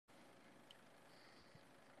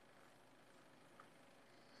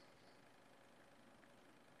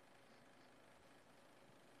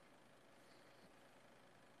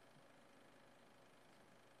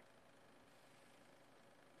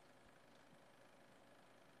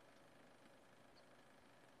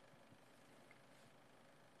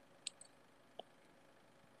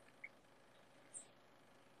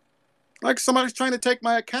Like somebody's trying to take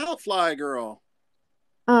my account, Fly Girl.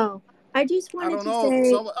 Oh, I just I wanted don't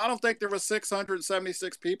to know. say, I don't think there was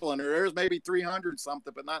 676 people in there. There's maybe 300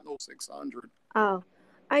 something, but not no 600. oh,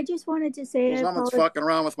 I just wanted to say So someone's fucking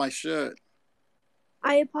around with my shit.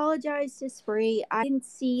 I apologize to Spree. I didn't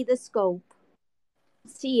see the scope,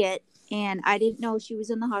 see it, and I didn't know she was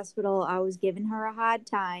in the hospital. I was giving her a hard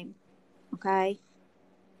time. Okay?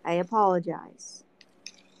 I apologize.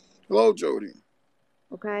 Hello, Jody.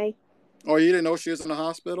 Okay? Oh, you didn't know she was in the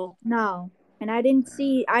hospital? No. And I didn't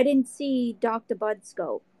see Dr. Bud's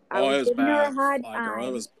scope. I Oh, was it was giving her a bad, hard Fly Girl.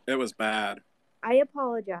 time. It was bad. I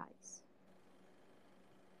apologize.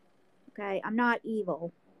 Okay? I'm not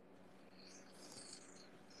evil.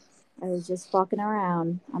 I was just fucking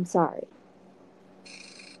around. I'm sorry.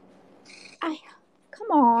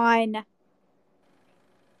 Come on.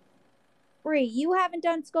 Bree, you haven't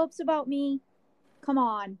done scopes about me? Come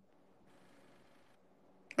on.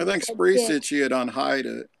 I think Spree said she had unhide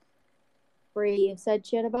it. Bree, you said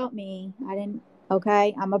shit about me. I didn't.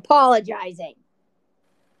 Okay? I'm apologizing.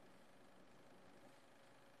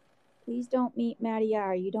 Please don't meet Maddie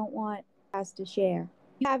R. You don't want us to share.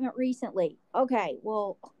 You haven't recently. Okay,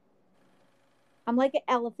 well, I'm like an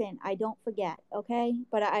elephant. I don't forget, okay?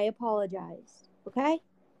 But I apologize, okay?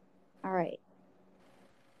 All right.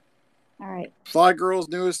 All right. Fly Girl's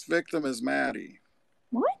newest victim is Maddie.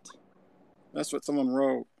 What? That's what someone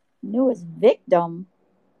wrote. Newest victim?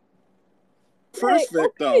 First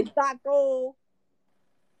victim. Okay, Taco.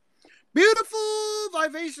 Beautiful,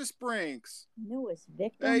 vivacious Springs. Newest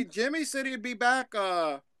victim? Hey, Jimmy said he'd be back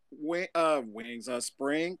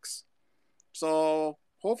Springs. So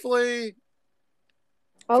hopefully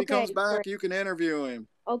if he comes back, you can interview him.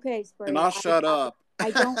 Okay, Spring. And I'll shut up.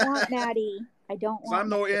 I don't want Maddie. I don't want I'm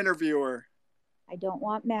no interviewer. I don't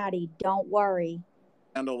want Maddie. Don't worry.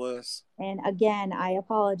 Handle this. And again, I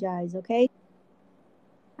apologize, okay?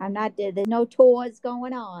 I'm not there. There's no tours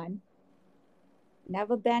going on.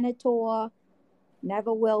 Never been a tour.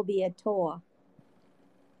 Never will be a tour.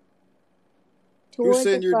 Who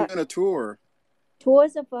said you're doing a tour?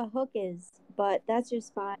 Tours are for hookers, but that's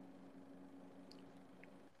just fine.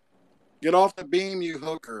 Get off the beam, you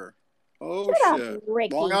hooker. Oh, Shut shit. up,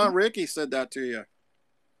 Ricky. Long on Ricky said that to you.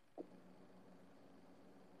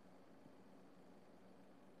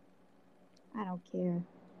 I don't care.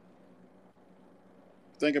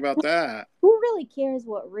 Think about that. Who really cares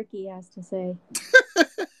what Ricky has to say?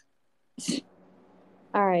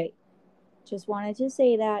 All right. Just wanted to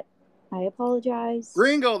say that. I apologize.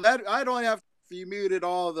 Gringo, that I don't have you muted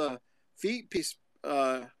all the feet piece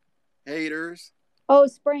haters. Oh,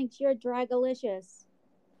 Sprinks, you're dragalicious.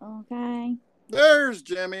 Okay. There's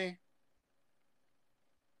Jimmy.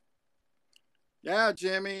 Yeah,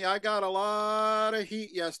 Jimmy, I got a lot of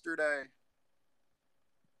heat yesterday.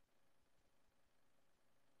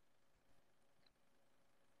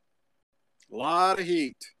 A lot of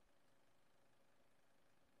heat.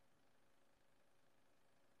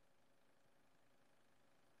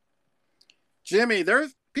 Jimmy,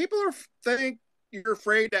 there's people are think you're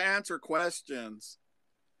afraid to answer questions.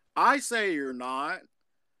 I say you're not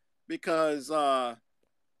because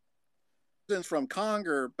from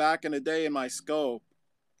Conger back in the day in my scope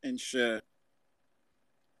and shit.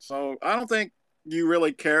 So I don't think you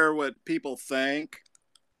really care what people think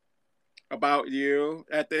about you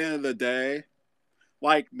at the end of the day.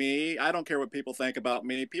 Like me, I don't care what people think about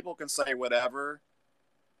me. People can say whatever,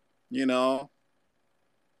 you know,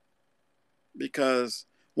 because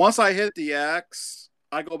once I hit the X,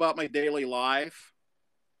 I go about my daily life.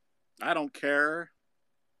 I don't care.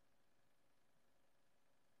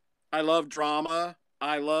 I love drama.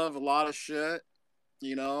 I love a lot of shit,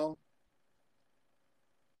 you know.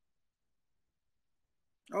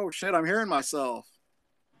 Oh shit, I'm hearing myself.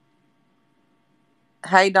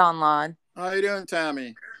 Hey, Donlod. How you doing,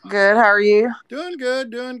 Tammy? Good, how are you? Doing good,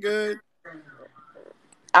 doing good.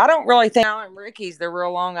 I don't really think Island Ricky's the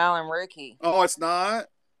real Long Island Ricky. Oh, it's not?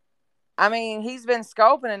 I mean, he's been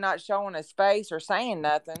scoping and not showing his face or saying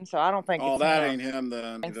nothing, so I don't think it's that him. ain't him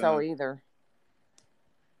then. I think so either.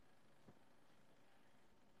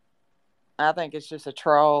 I think it's just a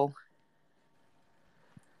troll.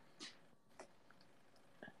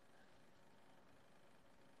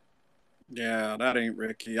 Yeah, that ain't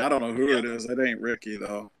Ricky. I don't know who it is. It ain't Ricky,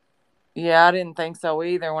 though. Yeah, I didn't think so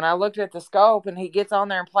either. When I looked at the scope and he gets on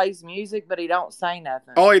there and plays music, but he don't say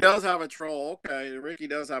nothing. Oh, he does have a troll. Okay, Ricky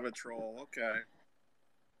does have a troll. Okay.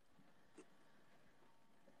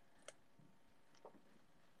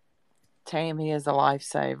 Tammy is a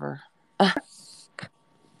lifesaver.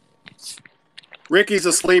 Ricky's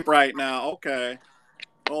asleep right now. Okay.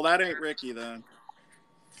 Well, that ain't Ricky then.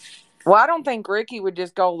 Well, I don't think Ricky would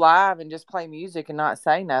just go live and just play music and not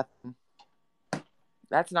say nothing.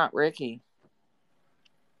 That's not Ricky.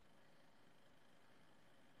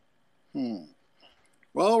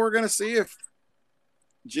 Well, we're going to see if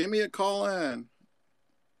Jimmy will call in.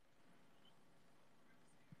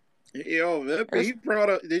 Yo, he brought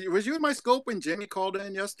up. Was you in my scope when Jimmy called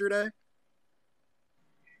in yesterday?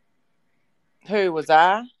 Who was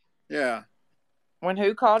I? Yeah. When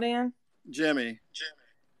who called in? Jimmy.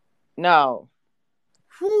 No.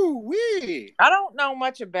 Whoo-wee. I don't know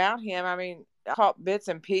much about him. I mean, I caught bits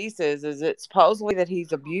and pieces. Is it supposedly that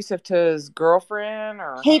he's abusive to his girlfriend,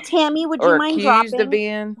 or Hey Tammy, would you mind accused dropping of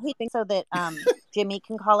being? so that Jimmy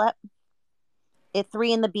can call up? If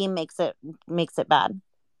 3 in the beam makes it bad.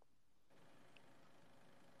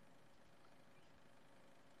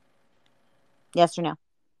 Yes or no?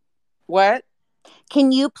 What?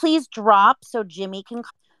 Can you please drop so Jimmy can?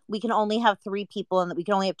 We can only have 3 people, and we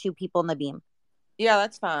can only have 2 people in the beam. Yeah,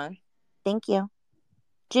 that's fine. Thank you,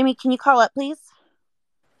 Jimmy. Can you call up, please?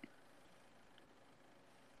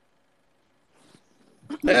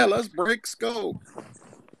 Yeah, let's break scope.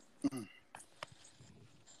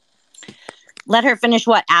 Let her finish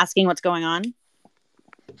what? Asking what's going on.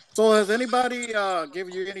 So has anybody give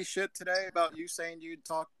you any shit today about you saying you'd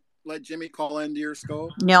let Jimmy call into your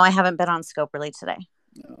scope? No, I haven't been on scope really today.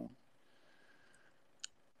 No.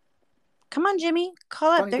 Come on, Jimmy.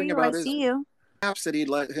 Call up. Funny There thing you are. I about his see you. apps that he'd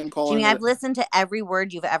let him call Jimmy, in. I've listened to every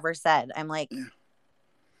word you've ever said. I'm like, Yeah.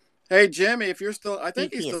 Hey, Jimmy, if you're still, I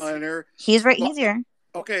think he's still in here. He's right. He's here.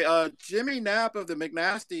 Okay, Jimmy Knapp of the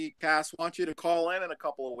McNasty cast wants you to call in a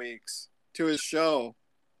couple of weeks to his show.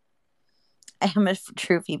 I am a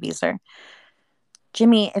true Phoebe, sir.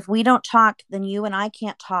 Jimmy, if we don't talk, then you and I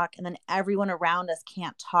can't talk, and then everyone around us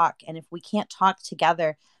can't talk. And if we can't talk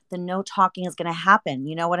together, then no talking is going to happen.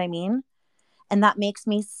 You know what I mean? And that makes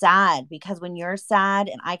me sad, because when you're sad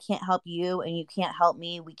and I can't help you and you can't help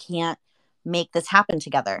me, we can't make this happen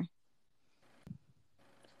together.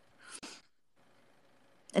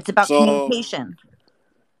 It's about communication.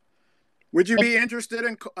 Would you be interested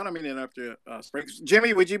in? I don't mean to interrupt you,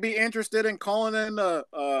 Jimmy. Would you be interested in calling in the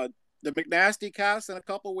McNasty cast in a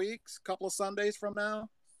couple of weeks, couple of Sundays from now?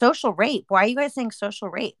 Social rape. Why are you guys saying social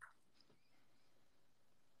rape?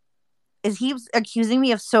 Is he accusing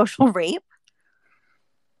me of social rape?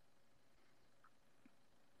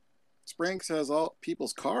 Spring says all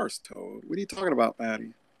people's cars towed. What are you talking about,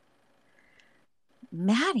 Maddie?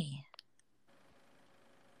 Maddie.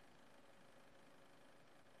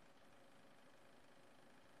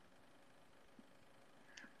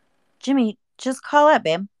 Jimmy, just call up,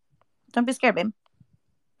 babe. Don't be scared, babe.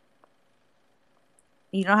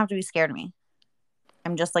 You don't have to be scared of me.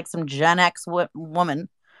 I'm just like some Gen X woman.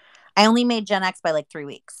 I only made Gen X by like 3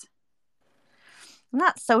 weeks. I'm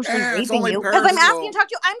not socially raping you because I'm asking to talk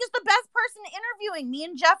to you. I'm just the best person interviewing. Me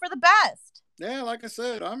and Jeff are the best. Yeah, like I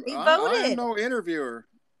said, I'm no interviewer.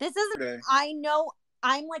 This isn't. I know.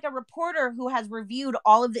 I'm like a reporter who has reviewed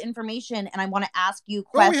all of the information, and I want to ask you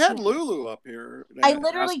questions. Well, we had Lulu up here. I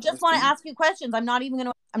literally just want to ask you questions. I'm not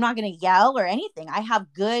gonna yell or anything.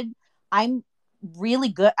 I'm really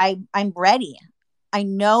good. I'm ready. I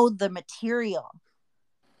know the material.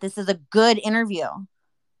 This is a good interview.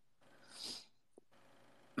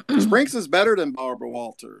 Sprinks is better than Barbara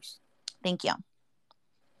Walters. Thank you.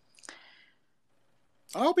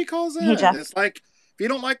 I hope he calls in. Hey, it's like, if you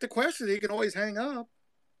don't like the question, you can always hang up.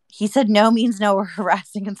 He said no means no. We're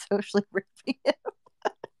harassing and socially raping him.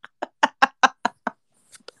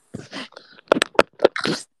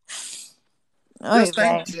 Just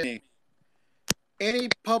think, Jenny. Any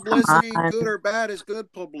publicity, good or bad, is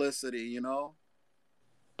good publicity, you know?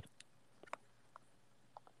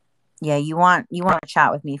 Yeah, you want to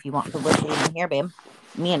chat with me if you want publicity in here, babe.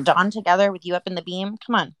 Me and Dawn together with you up in the beam.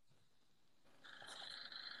 Come on.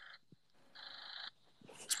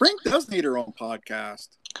 Spring does need her own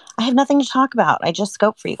podcast. I have nothing to talk about. I just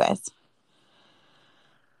scope for you guys.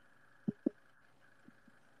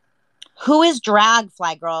 Who is Drag,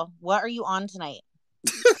 Fly Girl? What are you on tonight?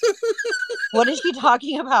 What is she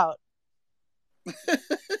talking about?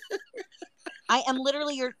 I am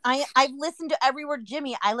literally I've listened to every word,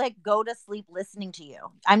 Jimmy. I go to sleep listening to you.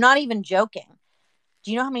 I'm not even joking.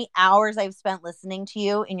 Do you know how many hours I've spent listening to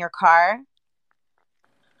you in your car?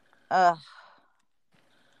 Ugh.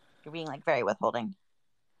 You're being very withholding.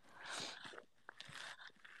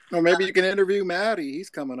 Well, maybe you can interview Maddie. He's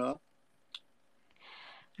coming up.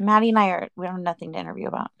 Maddie and we don't have nothing to interview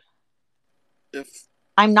about. If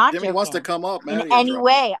I'm not Jimmy joking. wants to come up, Maddie, in any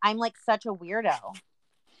way, I'm such a weirdo.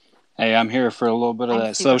 Hey, I'm here for a little bit of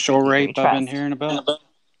that social rape I've been hearing about.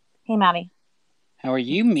 Hey, Maddie. How are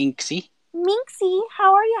you, Minxie? Minxie,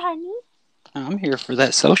 how are you, honey? I'm here for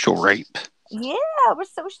that social rape. Yeah, we're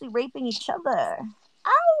socially raping each other.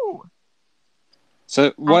 Ow!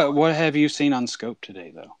 So, what have you seen on Scope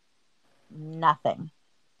today, though? Nothing.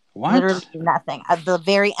 What? Literally nothing. At the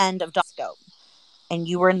very end of Scope, and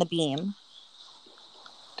you were in the beam.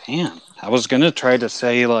 Damn. I was gonna try to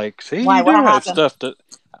say like, see, Why? you What do have happened? stuff to.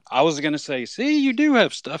 I was gonna say, see, you do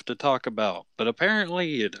have stuff to talk about, but apparently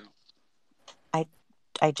you don't.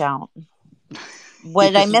 I don't. What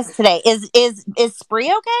did I miss today? Is Spree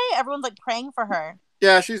okay? Everyone's like praying for her.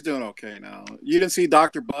 Yeah, she's doing okay now. You didn't see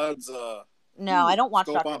Dr. Bud's No, I don't watch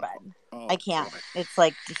scope Dr. on? Bud. Oh, I can't. boy. It's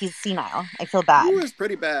like he's senile. I feel bad. Ooh, it's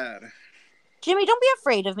pretty bad. Jimmy, don't be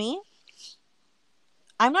afraid of me.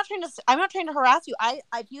 I'm not trying to harass you.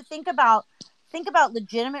 If you think about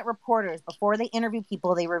legitimate reporters before they interview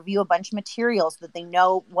people, they review a bunch of materials so that they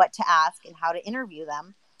know what to ask and how to interview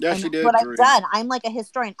them. Yeah, and she that's did. what Dree. I've done. I'm like a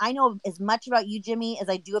historian. I know as much about you, Jimmy, as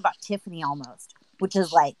I do about Tiffany almost, which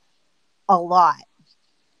is like a lot.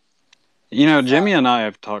 You know, Jimmy and I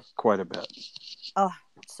have talked quite a bit. Oh,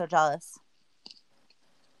 so jealous.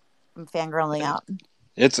 I'm fangirling out.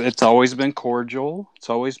 It's always been cordial. It's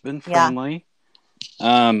always been friendly.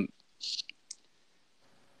 Yeah.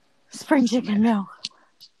 Spring chicken, no.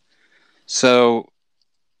 So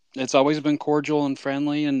it's always been cordial and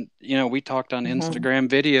friendly, and you know, we talked on Instagram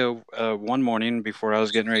video one morning before I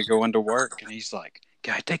was getting ready to go into work, and he's like,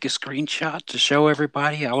 "Can I take a screenshot to show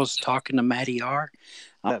everybody I was talking to Matty R?"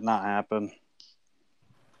 That not happen.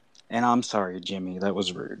 And I'm sorry, Jimmy, that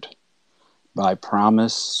was rude. But I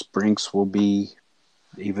promise Sprinks will be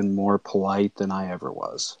even more polite than I ever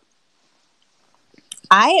was.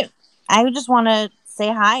 I just want to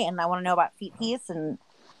say hi, and I want to know about Feet Piece and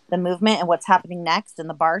the movement and what's happening next and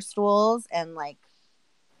the bar stools and like.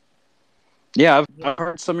 Yeah, I've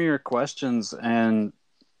heard some of your questions, and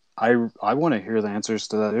I want to hear the answers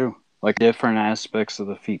to that too, like different aspects of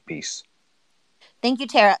the Feet Piece. Thank you,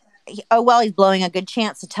 Tara. He's blowing a good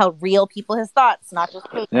chance to tell real people his thoughts, not just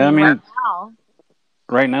fake. Yeah, I mean,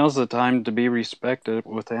 right now's the time to be respected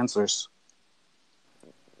with answers.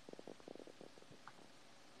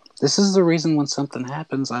 This is the reason when something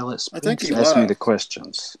happens, I let Sprinks ask me the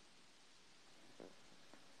questions.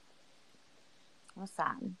 What's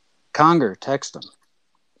that? Conger, text him.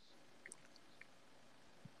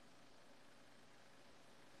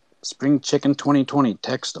 Spring Chicken 2020,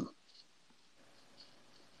 text him.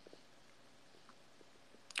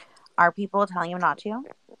 Are people telling you not to?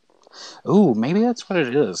 Ooh, maybe that's what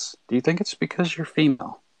it is. Do you think it's because you're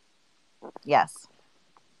female? Yes.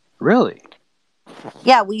 Really?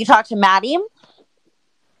 Yeah, will you talk to Maddie?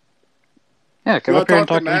 Yeah, come up here and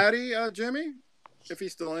talk to Maddie, Jimmy, if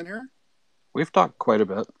he's still in here. We've talked quite a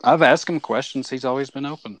bit. I've asked him questions. He's always been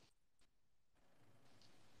open.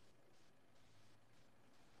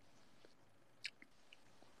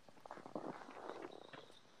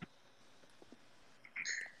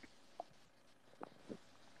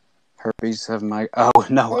 Herpes have my... Oh,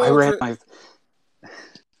 no, I ran my...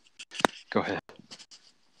 Go ahead.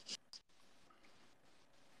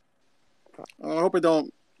 I hope it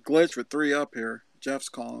don't glitch with 3 up here. Jeff's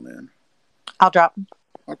calling in. I'll drop.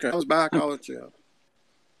 Okay, I was back. I'll let you up.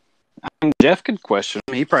 I mean, Jeff could question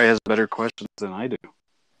him. He probably has better questions than I do.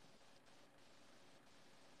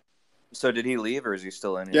 So did he leave or is he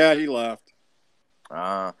still in here? Yeah, he left.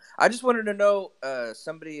 I just wanted to know,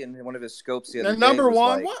 somebody in one of his scopes the other day number was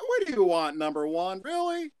one, like, what do you want, number one?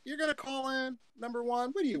 Really? You're going to call in, number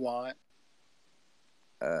one? What do you want?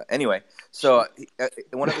 Anyway, so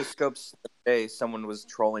in one of his scopes today, someone was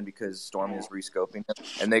trolling because Stormy is rescoping him,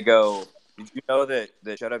 and they go, "Did you know that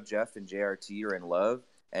Shut Up Jeff and JRT are in love?"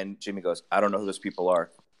 And Jimmy goes, "I don't know who those people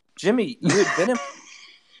are." Jimmy, you had been in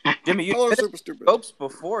Jimmy, you've been in scopes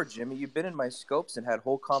before. Jimmy, you've been in my scopes and had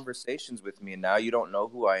whole conversations with me, and now you don't know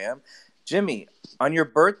who I am. Jimmy, on your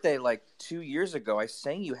birthday like 2 years ago, I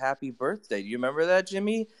sang you "Happy Birthday." Do you remember that,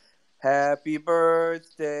 Jimmy? Happy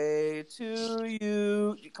birthday to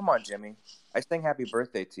you. Come on, Jimmy. I sang happy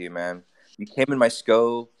birthday to you, man. You came in my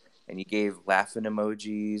scope and you gave laughing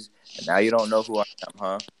emojis, and now you don't know who I am,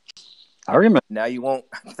 huh? I remember. Now you won't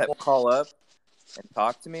call up and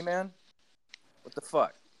talk to me, man? What the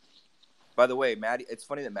fuck? By the way, Maddie, it's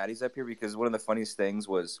funny that Maddie's up here because one of the funniest things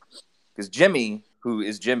was because Jimmy, who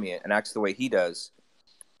is Jimmy and acts the way he does,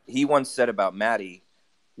 he once said about Maddie,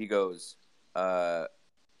 he goes,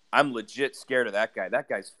 I'm legit scared of that guy. That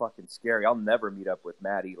guy's fucking scary. I'll never meet up with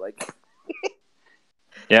Maddie. Like,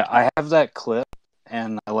 yeah, I have that clip,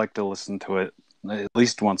 and I like to listen to it at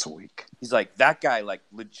least once a week. He's like, that guy, like,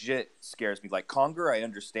 legit scares me. Like, Conger, I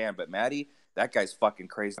understand, but Maddie, that guy's fucking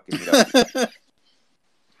crazy.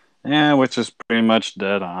 Yeah, which is pretty much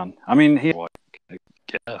dead on. I mean, I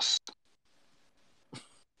guess.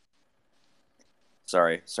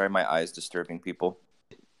 Sorry, my eyes disturbing people.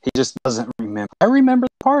 He just doesn't remember. I remember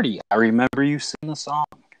the party. I remember you singing the song.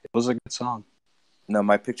 It was a good song. No,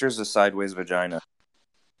 my picture's a sideways vagina.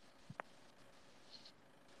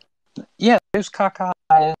 Yeah, there's caca.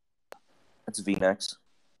 It's V-necks.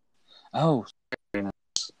 Oh, very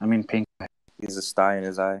nice. I mean, pink. He has a sty in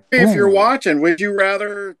his eye. If you're Ooh. watching, would you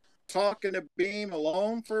rather talk in a beam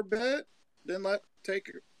alone for a bit than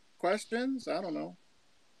take questions? I don't know.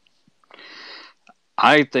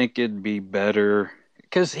 I think it'd be better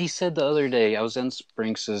because he said the other day I was in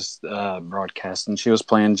Sprinks' broadcast and she was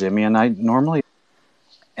playing Jimmy, and I normally,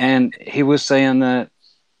 and he was saying that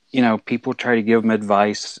people try to give him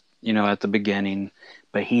advice at the beginning,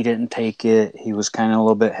 but he didn't take it. He was kind of a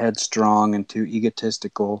little bit headstrong and too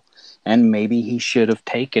egotistical, and maybe he should have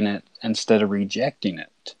taken it instead of rejecting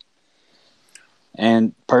it.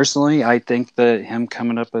 And personally, I think that him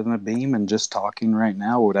coming up in the beam and just talking right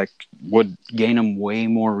now would gain him way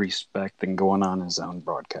more respect than going on his own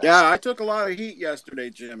broadcast. Yeah, I took a lot of heat yesterday,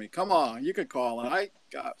 Jimmy. Come on, you could call it. I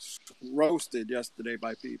got roasted yesterday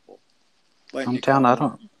by people. Hometown, I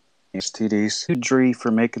don't. STDs. Injury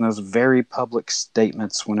for making those very public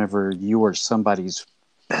statements whenever you are somebody's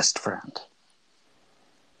best friend.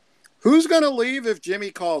 Who's going to leave if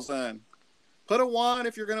Jimmy calls in? Put a 1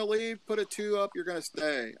 if you're going to leave. Put a 2 up, you're going to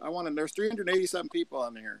stay. There's 387 people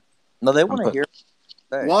on here. No, they want to hear.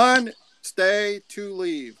 1, stay, 2,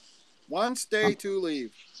 leave. 1, stay, 2,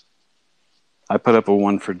 leave. I put up a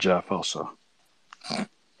 1 for Jeff also.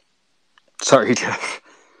 Sorry, Jeff.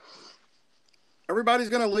 Everybody's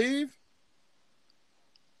going to leave?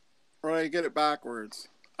 Or I get it backwards?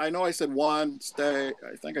 I know I said 1, stay.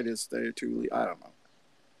 I think I did stay, 2, leave. I don't know.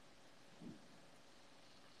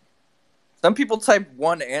 Some people type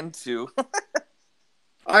 1 and 2.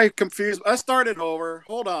 I confused. I started over.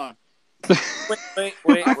 Hold on. Wait.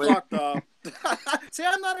 I fucked up. See,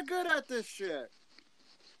 I'm not good at this shit.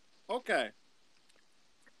 Okay.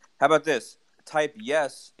 How about this? Type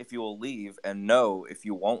yes if you will leave and no if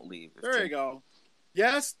you won't leave. There you go.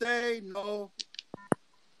 Yes, stay, no.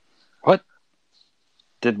 What?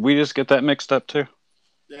 Did we just get that mixed up too?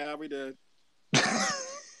 Yeah, we did.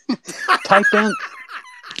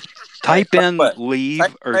 Type in leave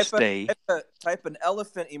or stay. Type an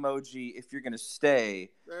elephant emoji if you're going to stay.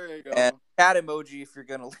 There you go. And cat emoji if you're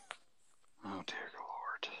going to leave. Oh, dear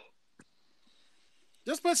Lord.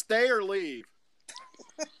 Just put stay or leave.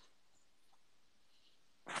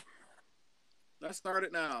 Let's start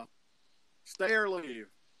it now. Stay or leave.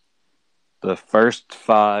 The first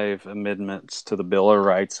 5 amendments to the Bill of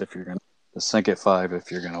Rights if you're going to. The second 5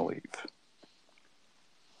 if you're going to leave.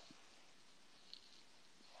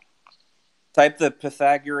 Type the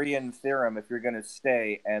Pythagorean theorem if you're going to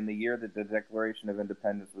stay, and the year that the Declaration of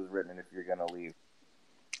Independence was written if you're going to leave.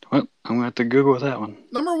 Well, I'm going to have to Google that one.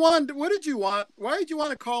 Number 1, what did you want? Why did you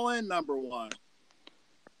want to call in number 1?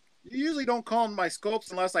 You usually don't call in my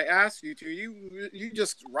scopes unless I ask you to. You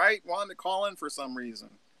just wanted to call in for some reason.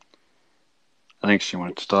 I think she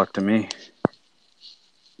wanted to talk to me.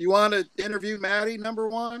 You want to interview Maddie, number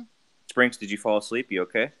 1? Sprinks, did you fall asleep? You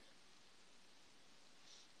okay?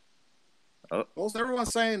 Oh. Well,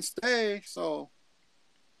 everyone's saying stay, so.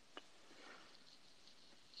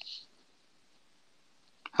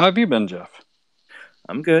 How have you been, Jeff?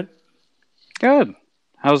 I'm good. Good.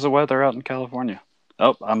 How's the weather out in California?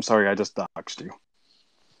 Oh, I'm sorry, I just doxed you.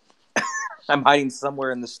 I'm hiding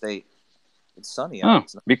somewhere in the state. It's sunny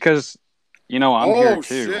out. Oh, because, I'm here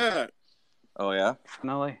too. Shit. Oh, yeah? In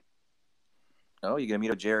LA. Oh, you gonna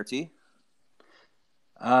meet a JRT?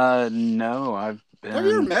 No, I've been Have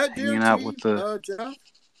you ever met hanging JRT, out with the Jeff?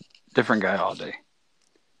 different guy all day.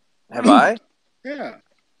 Have I? Yeah.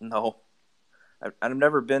 No. I've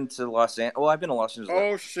never been to Los Angeles. Well, I've been to Los Angeles.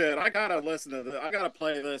 Oh, shit. I gotta listen to this. I gotta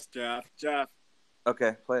play this, Jeff.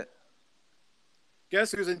 Okay, play it.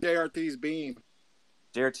 Guess who's in JRT's beam?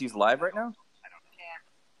 JRT's live right now?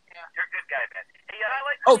 You're a good guy, man. Hey, I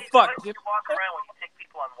like oh, fuck. You walk around when you take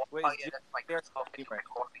people on walks. Wait, yeah, that's like JRT coffee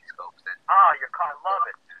scopes. Your car. I love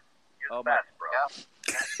it, dude. You're the best, bro. Yeah.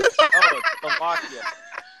 Oh, it's Slovakia.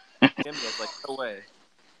 Jimmy was like, no way.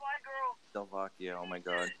 Fly girl. Slovakia, oh my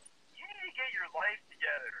god. You need to get your life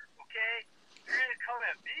together, okay? You're gonna come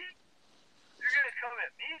at me? You're gonna come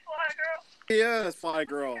at me, Fly girl? Yeah, it's Fly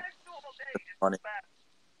Girl. That's funny.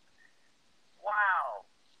 Wow.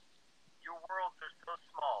 Your worlds are so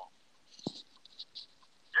small.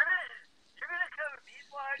 You're gonna come at me,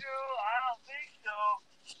 Fly girl? I don't think so.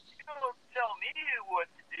 You don't tell me what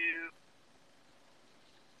to do.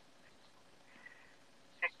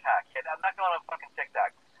 TikTok. going on fucking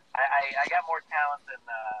TikTok. I got more talent than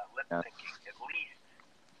lip syncing, at least.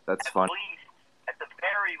 That's At fun. least. At the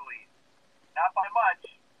very least. Not by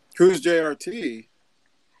much. Who's JRT?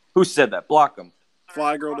 Who said that? Block him.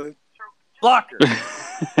 Fly girl did. Block her. Fucking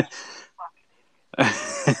idiot.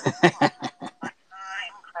 Like,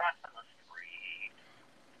 I'm crossing the street.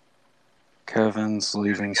 Kevin's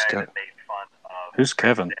leaving The guy stuff. that made fun of. Who's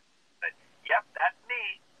Kevin? Yep, that's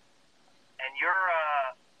me. And you're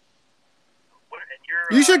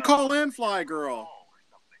You should call in, Fly Girl.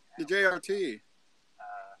 The JRT.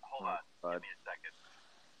 Hold on. Give me a second.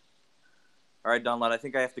 All right, Donlod, I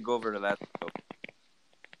think I have to go over to that.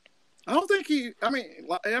 I don't think he. I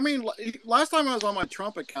mean, last time I was on my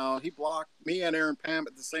Trump account, he blocked me and Aaron Pam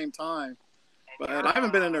at the same time. But I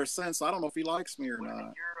haven't been in there since. So I don't know if he likes me or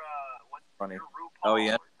not. Funny. Oh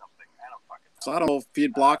yeah. So I don't know if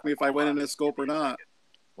he'd block me if I went in his scope or not.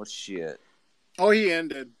 What shit? Oh, he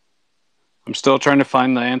ended. I'm still trying to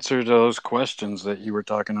find the answer to those questions that you were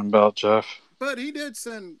talking about, Jeff. But he did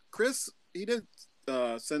send Chris. He did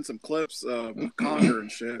send some clips of Conger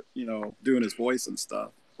and shit. You know, doing his voice and stuff.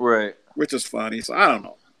 Right. Which is funny. So I don't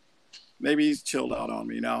know. Maybe he's chilled out on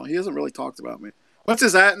me now. He hasn't really talked about me. What's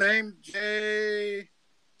his name?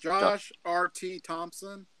 Josh R.T.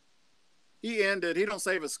 Thompson. He ended. He don't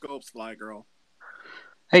save his scopes, Fly Girl.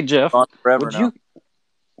 Hey, Jeff, Forever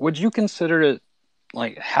would you consider it,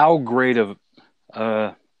 like, how great of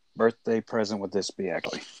a birthday present would this be,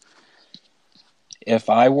 actually? If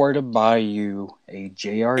I were to buy you a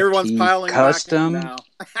Everyone's JRT piling custom back in now.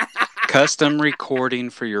 custom recording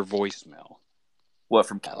for your voicemail. What,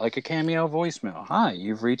 from Like a cameo voicemail. Hi,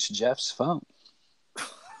 you've reached Jeff's phone.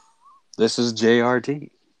 This is JRT.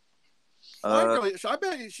 I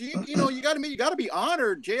bet she. You know, you got to be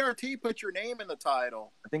honored. JRT put your name in the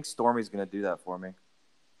title. I think Stormy's gonna do that for me.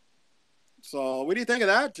 So, what do you think of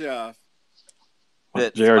that, Jeff?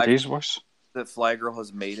 That JRT's voice? That Fly Girl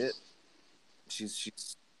has made it.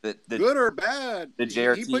 She's good or bad? The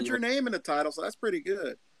JRT he put your name in the title, so that's pretty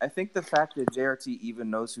good. I think the fact that JRT even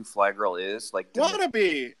knows who Fly Girl is, like,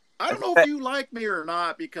 wannabe. I don't know if you like me or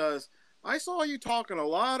not because I saw you talking a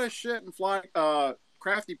lot of shit in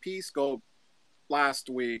Crafty P Scope last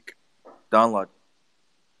week. Donlod,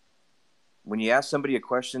 when you ask somebody a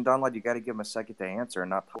question, Donlod, you got to give them a second to answer and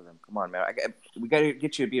not put them. Come on, man. We got to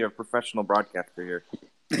get you to be a professional broadcaster here.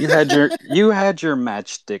 You had your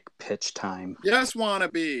matchstick pitch time. Yes,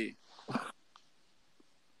 wannabe.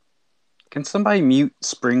 Can somebody mute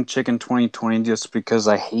Spring Chicken 2020 just because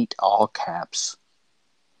I hate all caps?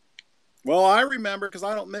 Well, I remember because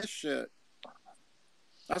I don't miss shit.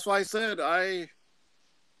 That's why I said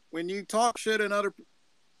when you talk shit in other,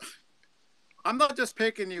 I'm not just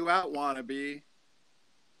picking you out, wannabe.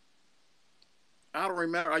 I don't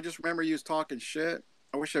remember. I just remember you was talking shit.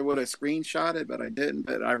 I wish I would have screenshotted, but I didn't.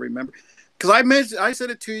 But I remember because I said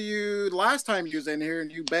it to you last time you was in here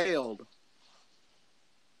and you bailed.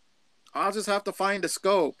 I'll just have to find a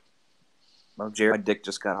scope. Well, Jerry, my dick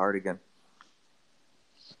just got hard again.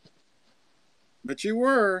 But you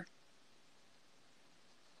were.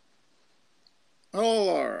 Oh,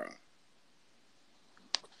 Laura.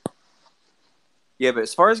 Yeah, but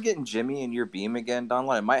as far as getting Jimmy in your beam again,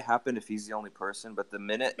 Donlod, it might happen if he's the only person. But the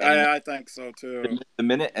minute I think so too. The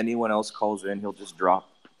minute anyone else calls in, he'll just drop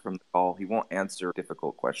from the call. He won't answer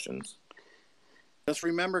difficult questions. Just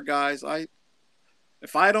remember, guys,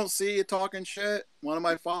 if I don't see you talking shit, one of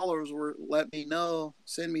my followers will let me know,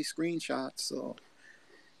 send me screenshots. So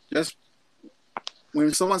just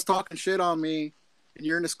when someone's talking shit on me and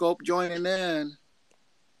you're in the scope joining in,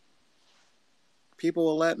 people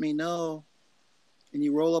will let me know. And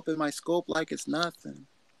you roll up in my scope like it's nothing.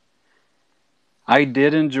 I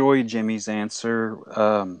did enjoy Jimmy's answer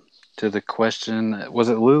to the question. Was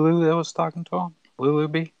it Lulu that was talking to him? Lulu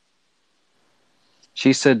B?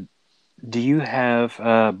 She said, do you have,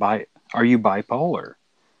 are you bipolar?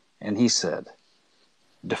 And he said,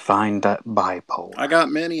 define that bipolar. I got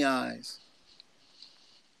many eyes.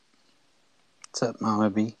 What's up, Mama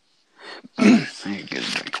B? I need to get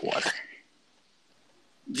a drink of water.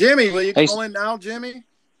 Jimmy, will you call in now, Jimmy?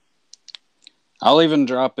 I'll even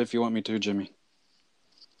drop if you want me to, Jimmy.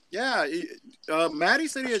 Yeah, Maddie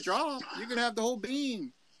said he'd drop. You can have the whole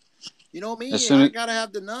beam. You know me, I gotta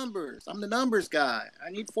have the numbers. I'm the numbers guy. I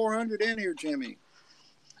need 400 in here, Jimmy.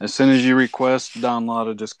 As soon as you request, Donlod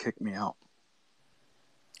will just kick me out.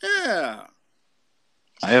 Yeah.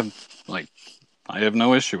 I have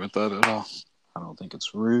no issue with that at all. I don't think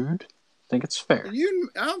it's rude. I think it's fair.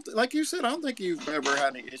 Like you said, I don't think you've ever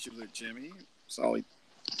had any issues with Jimmy. So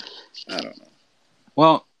I don't know.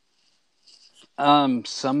 Well,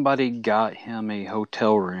 Somebody got him a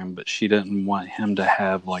hotel room, but she didn't want him to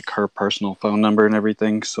have like her personal phone number and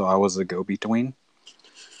everything, so I was a go-between.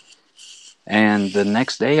 And the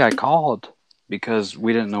next day I called because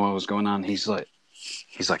we didn't know what was going on. He's like,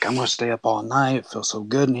 I'm gonna stay up all night. It feels so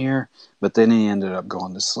good in here. But then he ended up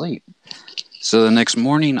going to sleep. So the next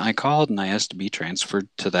morning I called and I asked to be transferred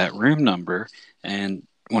to that room number. And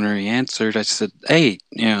when he answered, I said, "Hey,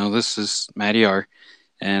 this is Matty R.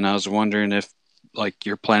 And I was wondering if like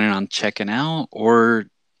you're planning on checking out, or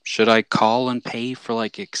should I call and pay for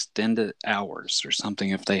like extended hours or something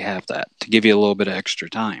if they have that to give you a little bit of extra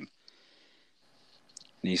time?"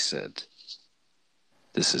 And he said,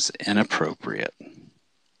 "This is inappropriate.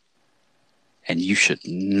 And you should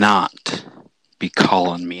not be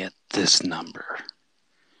calling me at this number.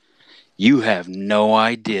 You have no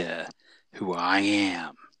idea who I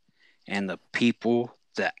am and the people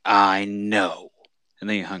that I know." And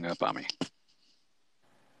then he hung up on me.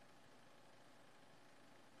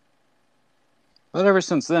 But ever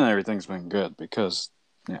since then, everything's been good because,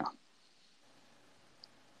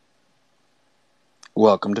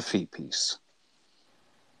 welcome to Feet Piece.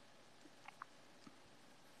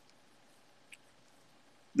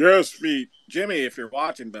 Yes, Feet. Jimmy, if you're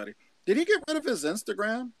watching, buddy. Did he get rid of his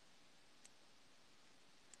Instagram?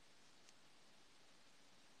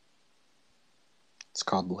 It's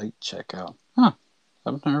called late checkout. Huh.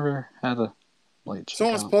 I've never had a late checkout.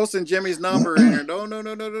 Someone's posting Jimmy's number in here. No,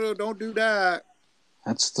 don't do that.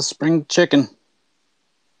 That's the spring chicken.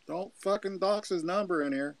 Don't fucking dox his number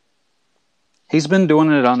in here. He's been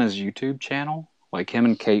doing it on his YouTube channel. Like him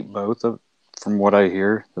and Kate both, from what I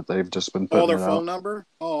hear, that they've just been putting their it phone out. number?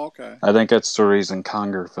 Oh, okay. I think that's the reason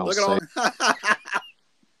Conger feels safe.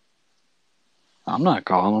 I'm not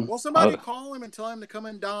calling him. Well, somebody call him and tell him to come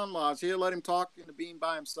in Donlod. So he'll let him talk in the beam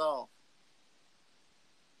by himself.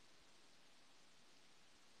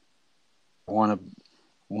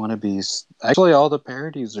 Wannabes. Actually, all the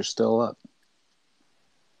parodies are still up.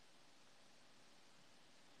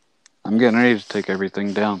 I'm getting ready to take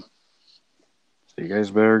everything down. So you guys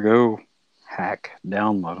better go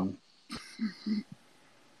download them.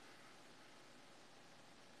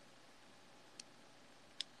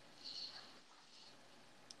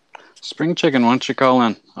 Spring Chicken, why don't you call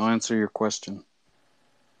in? I'll answer your question.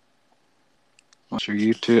 What's your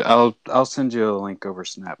YouTube? I'll send you a link over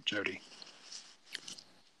Snap, Jody.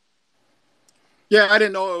 Yeah, I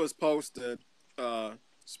didn't know it was posted.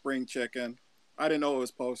 Spring Chicken. I didn't know it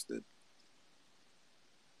was posted.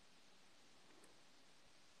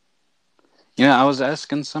 I was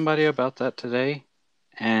asking somebody about that today,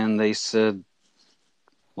 and they said,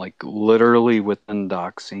 like, literally within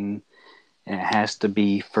doxing, it has to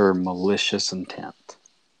be for malicious intent.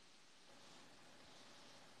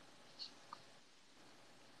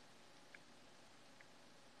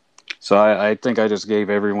 So I think I just gave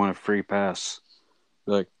everyone a free pass.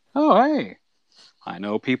 Like, oh, hey, I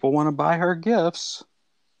know people want to buy her gifts.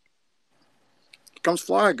 Here comes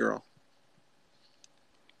Fly Girl.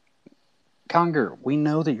 Conger, we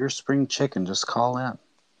know that you're Spring Chicken. Just call in.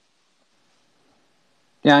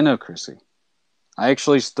 Yeah, I know, Chrissy. I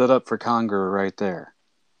actually stood up for Conger right there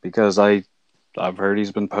because I've heard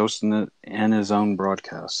he's been posting it in his own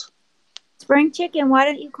broadcasts. Spring Chicken, why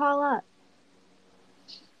don't you call up?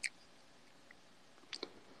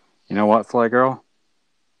 You know what, Fly Girl?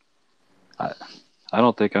 I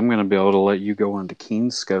don't think I'm going to be able to let you go into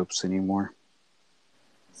Keen Scopes anymore.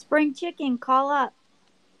 Spring Chicken, call up.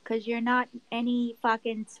 Because you're not any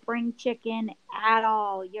fucking Spring Chicken at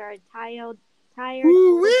all. You're a tired old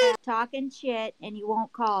talking shit, and you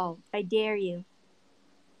won't call. I dare you.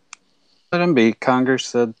 Let him be. Conger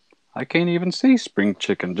said, I can't even see Spring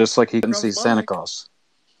Chicken, just like he can see Santa Claus.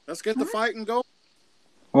 Let's get the fighting going.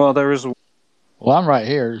 Well, there was... Well, I'm right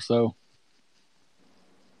here, so...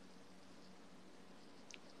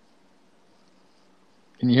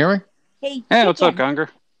 Can you hear me? Hey, what's up, Conger?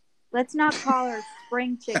 Let's not call her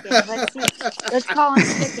Spring Chicken. Let's call him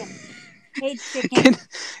Chicken. Hey, Chicken.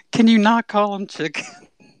 Can you not call him Chicken?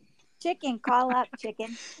 Chicken, call up,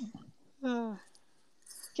 Chicken.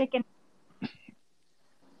 Chicken.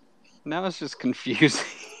 Now it's just confusing.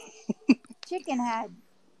 Chicken head.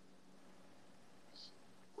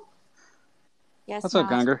 Yes. What's up,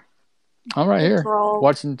 Conger? I'm right here,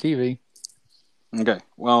 watching TV. Okay,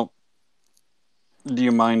 well, do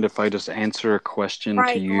you mind if I just answer a question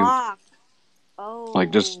to you? Oh.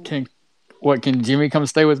 Like, just... Can Jimmy come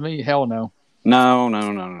stay with me? Hell no.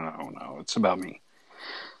 No. It's about me.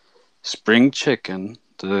 Spring Chicken,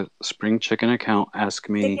 the Spring Chicken account asked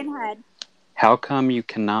me, how come you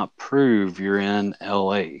cannot prove you're in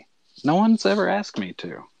LA? No one's ever asked me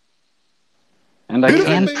to. And I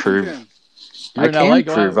can prove. You're in LA. I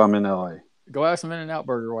can prove I'm in LA. Go have some In-N-Out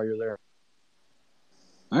burger while you're there.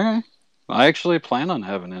 Okay. I actually plan on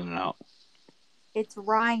having In-N-Out. It's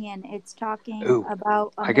Ryan. It's talking Ooh,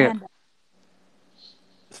 about Amanda.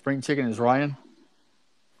 Spring chicken is Ryan?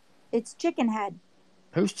 It's Chicken Head.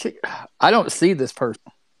 Who's chicken? I don't see this person.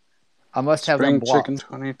 I must have them blocked. Spring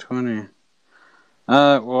Chicken 2020.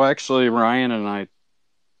 Well, actually, Ryan and I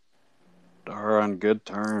are on good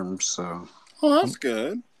terms, so. Oh, that's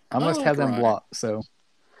good. I must have them blocked, so.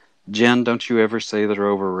 Jen, don't you ever say they're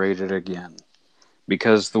overrated again.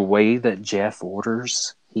 Because the way that Jeff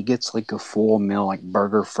orders, he gets like a full meal, like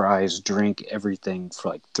burger, fries, drink, everything for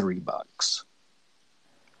like $3.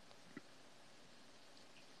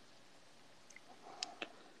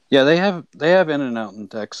 Yeah, they have In-N-Out in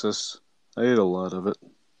Texas. I ate a lot of it.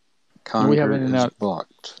 Conger is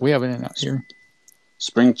blocked. We have In-N-Out here.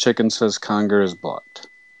 Spring Chicken says Conger is blocked.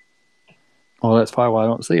 Well, that's probably why I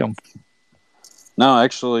don't see them. No,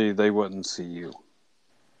 actually, they wouldn't see you.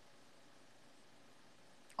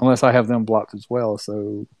 Unless I have them blocked as well,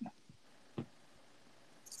 so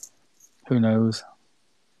who knows?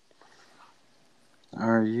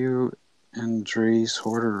 Are you in Dre's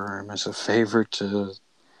hoarder room as a favor to...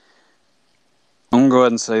 I'm going to go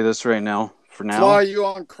ahead and say this right now. For now. Fly, you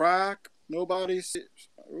on crack? Nobody sees...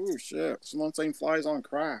 Oh, shit. Someone saying Fly's on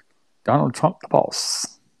crack. Donald Trump, the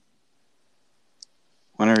boss.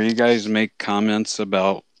 Whenever you guys make comments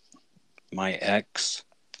about my ex,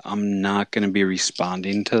 I'm not going to be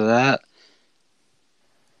responding to that.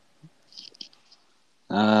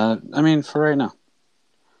 I mean, for right now.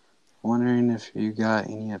 Wondering if you got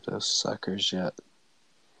any of those suckers yet.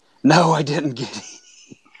 No, I didn't get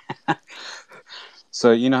any.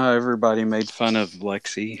 So, you know how everybody made fun of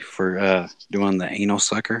Lexi for doing the anal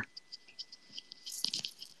sucker?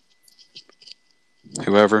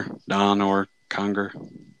 Whoever, Don or Conger.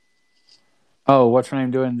 Oh, what's her name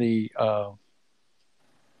doing the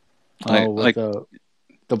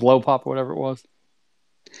the blow pop or whatever it was?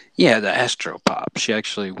 Yeah, the Astro Pop. She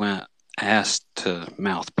actually went ass to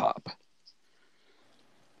mouth pop.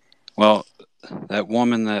 Well, that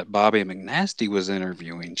woman that Bobby McNasty was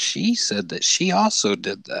interviewing, she said that she also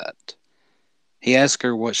did that. He asked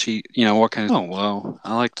her what she, what kind of... Oh, well,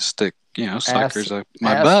 I like to stick, suckers up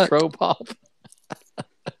my butt. Astro Pop.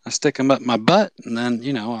 I stick them up my butt, and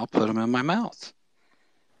then, I'll put them in my mouth.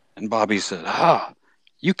 And Bobby said,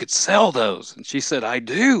 you could sell those. And she said, I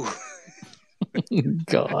do.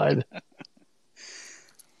 God.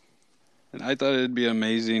 And I thought it'd be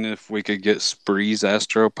amazing if we could get Spree's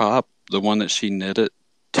Astro Pop, the one that she knitted,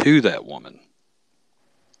 to that woman.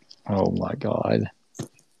 Oh, my God.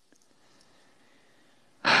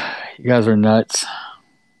 You guys are nuts.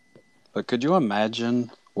 But could you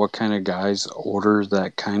imagine what kind of guys order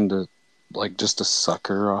that kind of, like, just a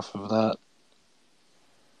sucker off of that?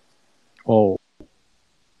 Well,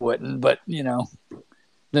 wouldn't, but, Then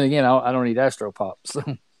again, I don't eat Astro Pop, so...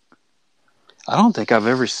 I don't think I've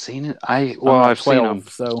ever seen it. I've 12, seen them.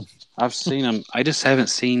 So I've seen them. I just haven't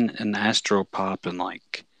seen an Astro Pop in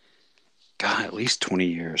at least 20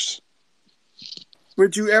 years.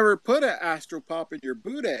 Would you ever put an Astro Pop in your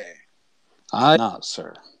booty? I not,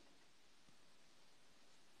 sir.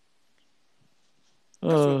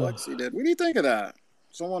 That's what Lexi did. What do you think of that?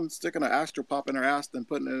 Someone sticking an Astro Pop in her ass and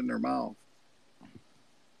putting it in their mouth.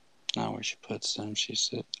 Not where she puts them, she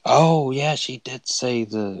said. Oh, yeah, she did say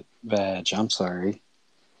the vag. I'm sorry.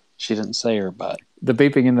 She didn't say her butt. The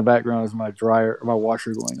beeping in the background is my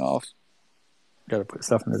washer going off. Got to put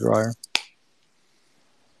stuff in the dryer.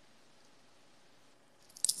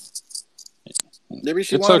 Maybe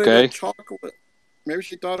she wanted a chocolate. Maybe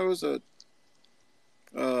she thought it was a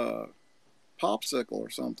popsicle or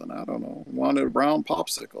something. I don't know. Wanted a brown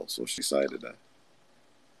popsicle, so she decided that.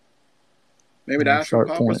 Maybe the Astro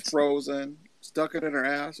Pop was frozen, stuck it in her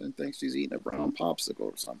ass, and thinks she's eating a brown popsicle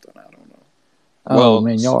or something. I don't know. Oh,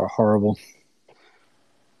 man, y'all are horrible.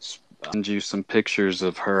 I'll send you some pictures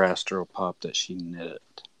of her Astro Pop that she knitted.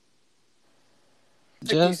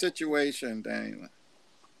 Sticky situation, Daniel.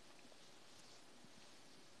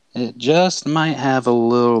 It just might have a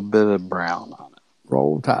little bit of brown on it.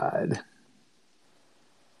 Roll Tide.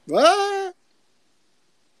 What?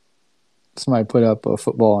 Somebody put up a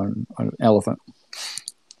football on an elephant.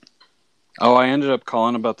 Oh, I ended up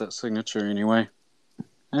calling about that signature anyway.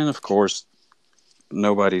 And of course,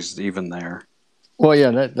 nobody's even there. Well,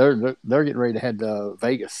 yeah, they're getting ready to head to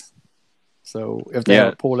Vegas. So if they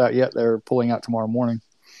haven't pulled out yet, they're pulling out tomorrow morning.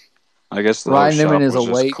 I guess the Ryan Newman is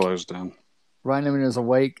awake. Just closed down. Ryan Newman is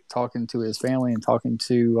awake, talking to his family and talking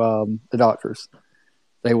to the doctors.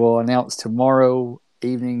 They will announce tomorrow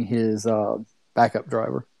evening his backup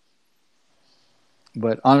driver.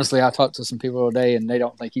 But honestly, I talked to some people today, and they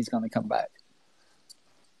don't think he's going to come back.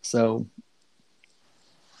 So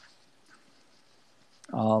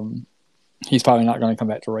he's probably not going to come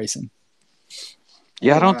back to racing.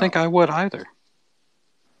 Yeah, I don't think I would either.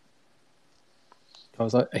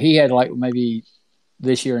 Because he had like maybe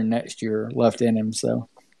this year and next year left in him. So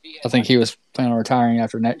I think he was planning on retiring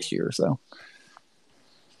after next year. So,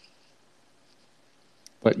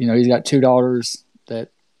 but he's got 2 daughters that,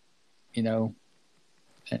 and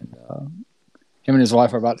him and his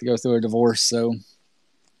wife are about to go through a divorce. So,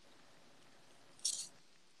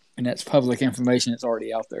 and that's public information. It's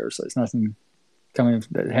already out there. So it's nothing coming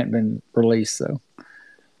that hadn't been released. So,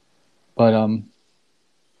 but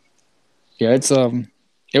yeah,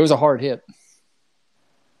 it was a hard hit.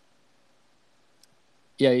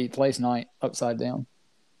 Yeah, he placed 9th upside down.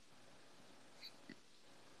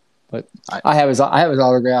 But I have his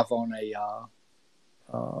autograph on an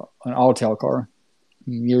Alltel car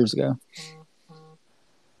years ago.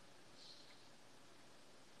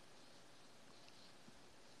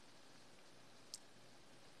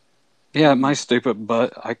 Yeah, my stupid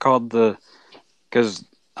butt. I called because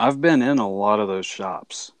I've been in a lot of those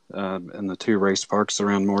shops in the 2 race parks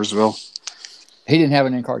around Mooresville. He didn't have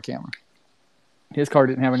an in-car camera. His car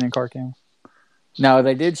didn't have an in-car camera. Now,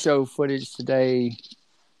 they did show footage today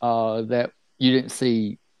that you didn't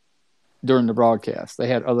see during the broadcast. They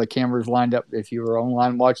had other cameras lined up. If you were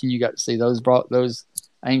online watching, you got to see those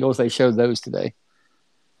angles. They showed those today.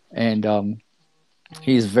 And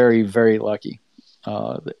he's very, very lucky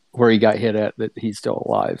where he got hit at that he's still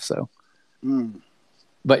alive. So,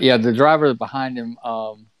 But yeah, the driver behind him,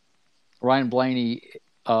 Ryan Blaney,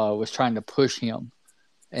 was trying to push him.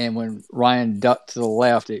 And when Ryan ducked to the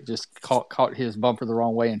left, it just caught his bumper the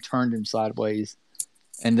wrong way and turned him sideways.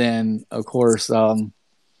 And then, of course, the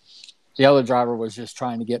other driver was just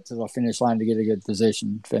trying to get to the finish line to get a good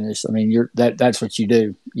position finish. I mean, that's what you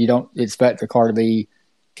do. You don't expect the car to be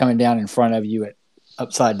coming down in front of you at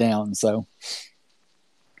upside down. So,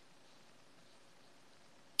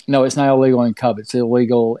 no, it's not illegal in Cup. It's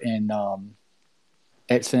illegal in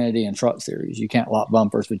Xfinity and Truck Series. You can't lock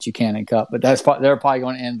bumpers, but you can in Cup. But they're probably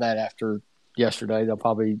going to end that after yesterday. They'll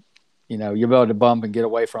probably, you'll be able to bump and get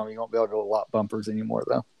away from them. You won't be able to lock bumpers anymore,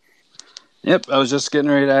 though. Yep, I was just getting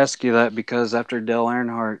ready to ask you that because after Dale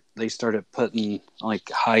Earnhardt, they started putting like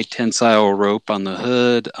high tensile rope on the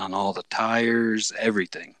hood, on all the tires,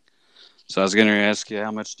 everything. So I was going to ask you,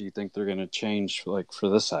 how much do you think they're going to change for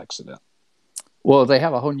this accident? Well, they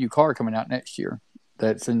have a whole new car coming out next year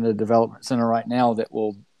that's in the development center right now that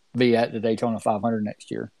will be at the Daytona 500 next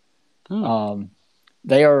year.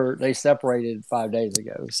 They separated 5 days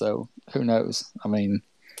ago, so who knows? I mean,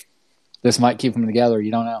 this might keep them together. You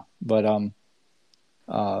don't know, but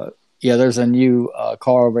there's a new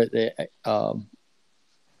car over at the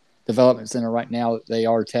development center right now that they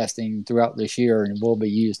are testing throughout this year and will be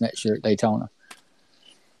used next year at Daytona.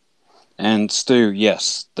 And Stu,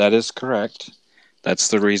 yes, that is correct. That's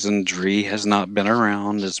the reason Dree has not been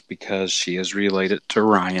around, is because she is related to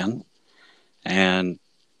Ryan, and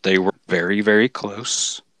they were very, very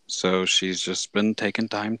close. So she's just been taking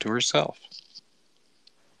time to herself.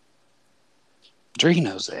 Dree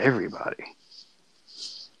knows everybody.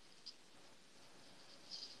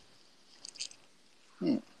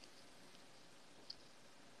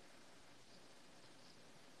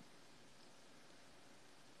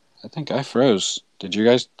 I think I froze. Can you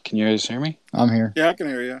guys hear me? I'm here. Yeah, I can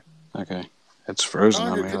hear you. Okay. It's frozen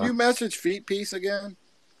on me. Can you message Feet Piece again?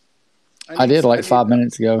 I did 5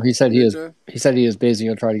 minutes ago. He said he is busy.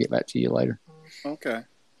 He'll try to get back to you later. Okay.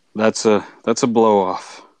 That's a blow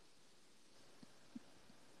off.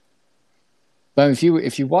 But if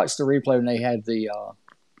you watch the replay when they had the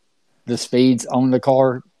speeds on the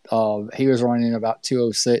car, he was running about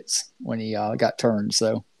 206 when he got turned.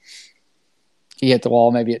 So he hit the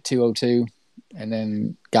wall maybe at 202 and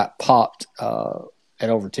then got popped at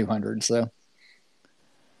over 200. So.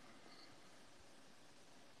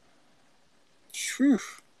 Whew.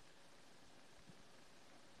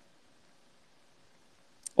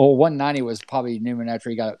 Well, 190 was probably Newman after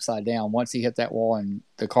he got upside down. Once he hit that wall and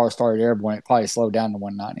the car started airborne, it probably slowed down to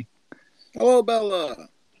 190. Hello, Bella.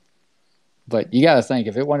 But you got to think,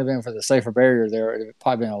 if it wouldn't have been for the safer barrier there, it would have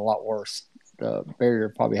probably been a lot worse. The barrier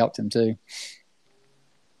probably helped him too.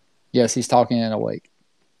 Yes, he's talking and awake.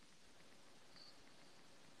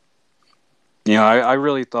 Yeah, I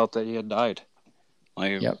really thought that he had died.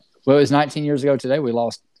 Yep. Well, it was 19 years ago today we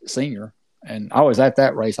lost Senior, and I was at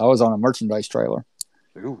that race. I was on a merchandise trailer.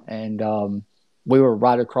 Ooh. And we were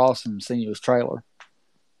right across from Senior's trailer.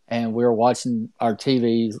 and we were watching our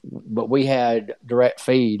TVs, but we had direct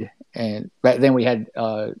feed, and back then we had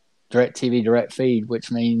direct TV, direct feed,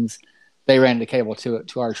 which means they ran the cable to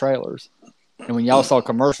our trailers. And when y'all saw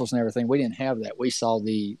commercials and everything, we didn't have that. We saw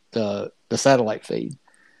the satellite feed,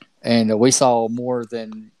 and we saw more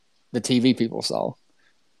than the TV people saw.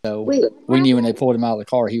 So we knew when they pulled him out of the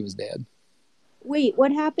car, he was dead. Wait,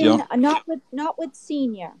 what happened? Yeah. Not with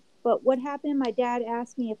Senior, but what happened? My dad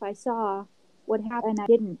asked me if I saw what happened, and I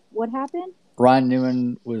didn't. What happened? Ryan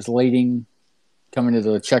Newman was leading, coming to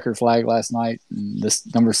the checkered flag last night. This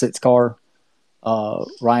number 6 car.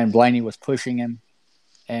 Ryan Blaney was pushing him,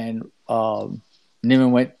 and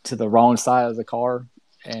Newman went to the wrong side of the car,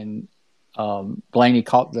 and Blaney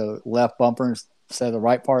caught the left bumper instead of the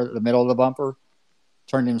right part, the middle of the bumper,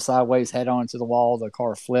 turned him sideways, head on to the wall. The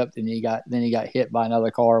car flipped, and he got hit by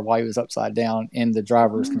another car while he was upside down in the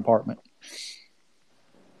driver's compartment.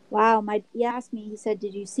 Wow, he asked me. He said,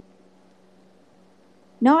 "Did you see?"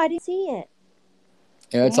 No, I didn't see it.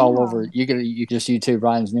 Yeah, it's all over. You just YouTube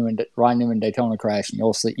Ryan Newman Daytona crash, and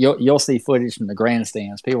you'll see footage from the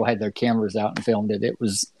grandstands. People had their cameras out and filmed it.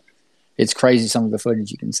 It's crazy, some of the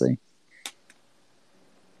footage you can see.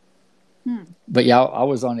 But yeah, I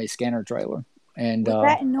was on a scanner trailer, and was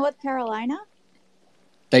that in North Carolina?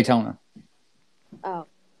 Daytona. Oh,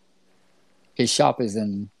 his shop is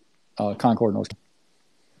in Concord, North Carolina.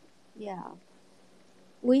 Yeah,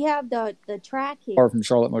 we have the track here. Far from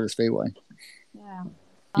Charlotte Motor Speedway. Yeah,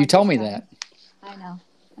 you told me that. I know.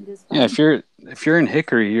 I'm just yeah. If you're in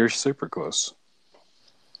Hickory, you're super close.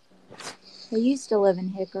 I used to live in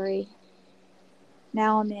Hickory.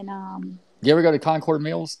 Now I'm in Do you ever go to Concord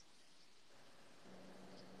Mills?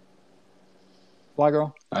 Fly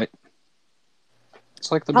Girl?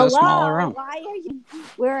 It's like the best mall around. Why are you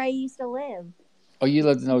where I used to live? Oh, you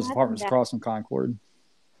lived in those apartments across from Concord.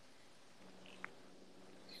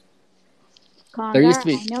 There used to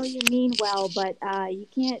be. I know you mean well, but you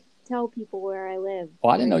can't tell people where I live.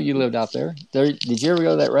 Well, I didn't know you lived out there. Did you ever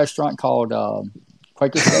go to that restaurant called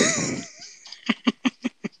Quaker Steak?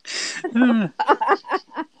 Did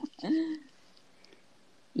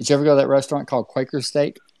you ever go to that restaurant called Quaker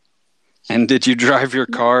Steak? And did you drive your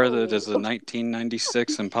car that is a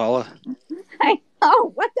 1996 Impala? I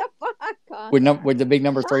know. What the fuck? With the big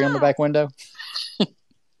number 3 on the back window?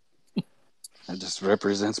 That just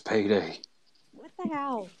represents payday. What the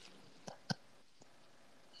hell?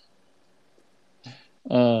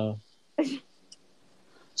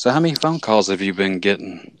 So how many phone calls have you been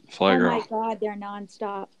getting, Fly Girl? Oh my God, they're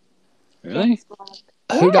nonstop. Really? Thanks,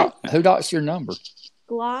 Who dots your number?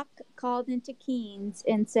 Glock called into Keen's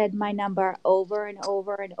and said my number over and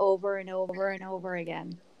over and over and over and over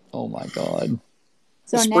again. Oh my God.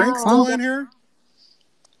 So is Spring still in here?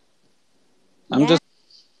 Do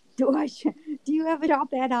you ever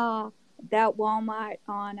shop at that Walmart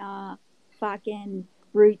on fucking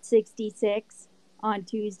Route 66 on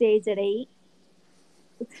Tuesdays at 8?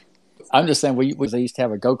 I'm just saying we used to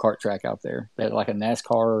have a go-kart track out there. They had like a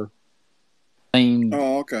NASCAR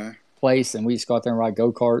themed place, and we used to go out there and ride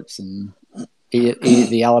go-karts and eat at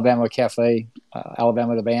the Alabama Cafe.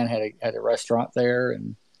 Alabama the band had a restaurant there,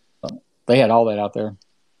 and they had all that out there.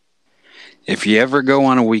 If you ever go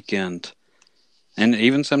on a weekend, and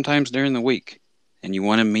even sometimes during the week, and you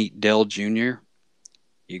want to meet Dell Jr.,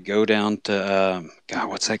 you go down to,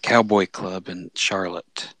 what's that cowboy club in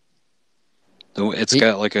Charlotte? It's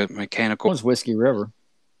got like a mechanical... It's Whiskey River.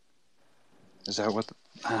 Is that what...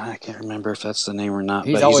 I can't remember if that's the name or not,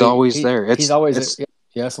 but he's always there. He's always...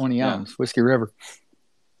 that's when he owns Whiskey River.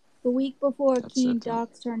 The week before, Keen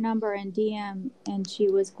doxed her number and DM, and she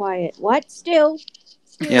was quiet. What? Stu,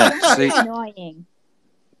 yeah, that's annoying.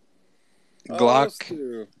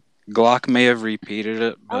 Glock may have repeated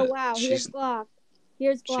it, but wow, here's Glock.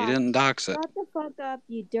 Here's Glock. She didn't dox it. Shut the fuck up,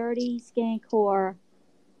 you dirty skank whore.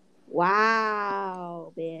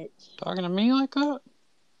 Wow, bitch. Talking to me like that?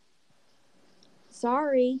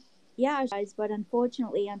 Sorry. Yeah, guys, but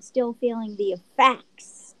unfortunately, I'm still feeling the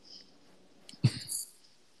effects.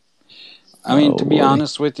 I mean, to be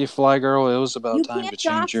honest with you, Fly Girl, it was about time to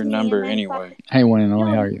change your number anyway. Hey, one and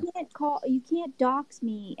only, how are you? You can't dox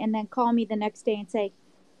me and then call me the next day and say,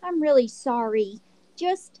 "I'm really sorry.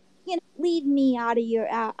 Just leave me out of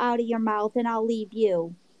your mouth, and I'll leave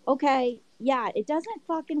you." Okay? Yeah, it doesn't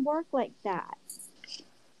fucking work like that.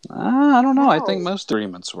 I don't know. No. I think most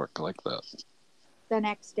agreements work like that. The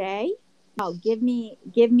next day? No, give me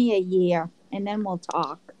a year, and then we'll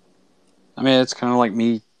talk. I mean, it's kind of like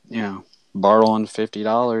me, borrowing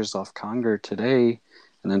 $50 off Conger today,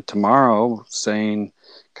 and then tomorrow saying,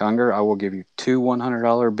 "Conger, I will give you 2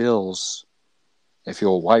 $100 bills if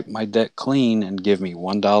you'll wipe my debt clean and give me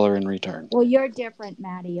 $1 in return. Well, you're different,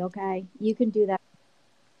 Maddie, okay? You can do that.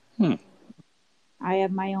 I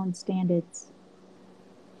have my own standards.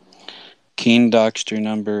 Keen doxed your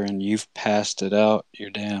number and you've passed it out your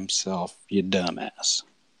damn self, you dumbass.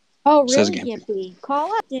 Oh, Says really, Gimpy. Gimpy?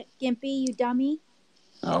 Call up, Gimpy, you dummy.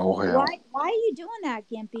 Oh, hell. Why are you doing that,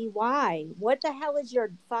 Gimpy? Why? What the hell is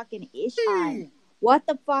your fucking issue? What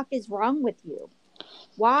the fuck is wrong with you?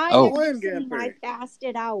 Why are you saying I passed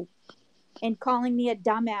it out and calling me a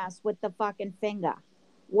dumbass with the fucking finger?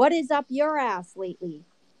 What is up your ass lately?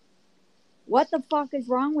 What the fuck is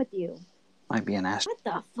wrong with you? Might be an ass. What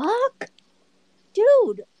the fuck?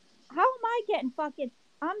 Dude, how am I getting fucking...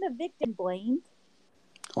 I'm the victim blamed.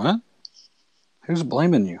 What? Who's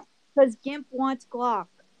blaming you? Because Gimp wants Glock.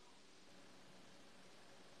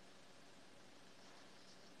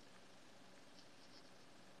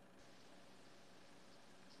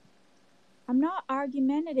 I'm not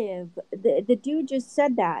argumentative. The dude just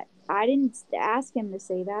said that. I didn't ask him to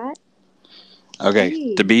say that. Okay,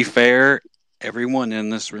 Jeez. to be fair, everyone in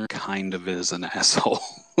this room kind of is an asshole.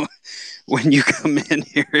 When you come in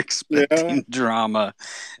here expecting drama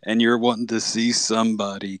and you're wanting to see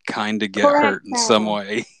somebody kind of get hurt in some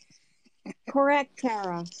way. Correct,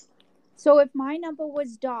 Tara. So if my number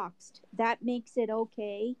was doxed, that makes it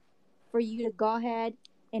okay for you to go ahead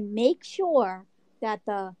and make sure that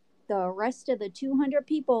the rest of the 200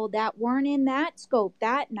 people that weren't in that scope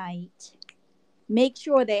that night, make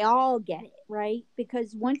sure they all get it, right?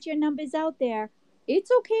 Because once your number's out there,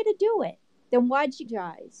 it's okay to do it. Then why'd she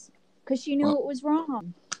apologize? Because she knew it was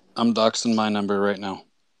wrong. I'm doxing my number right now.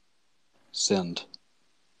 Send.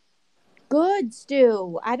 Good,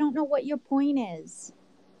 Stu. I don't know what your point is.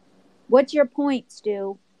 What's your point,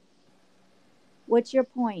 Stu? What's your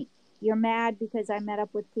point? You're mad because I met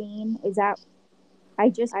up with Keen? Is that... I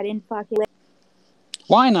didn't fucking...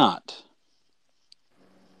 Why not?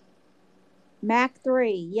 Mac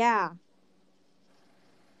 3, yeah.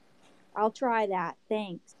 I'll try that.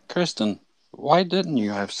 Thanks. Kristen, why didn't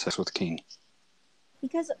you have sex with Keen?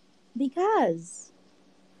 Because.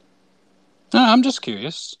 No, I'm just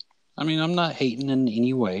curious. I mean, I'm not hating in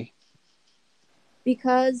any way.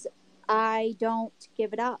 Because I don't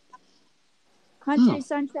give it up. Country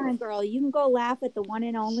Sunshine Girl, you can go laugh at the one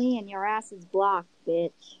and only and your ass is blocked, bitch.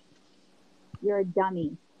 You're a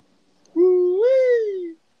dummy.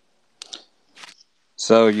 Woo-wee.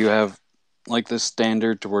 So you have like this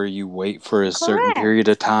standard to where you wait for a certain period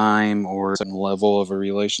of time or a certain level of a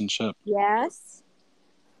relationship? Yes.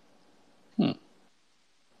 Can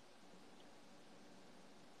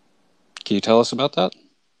you tell us about that?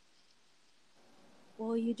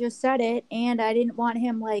 Well, you just said it, and I didn't want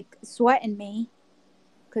him, like, sweating me,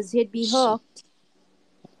 because he'd be hooked.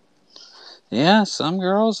 Yeah, some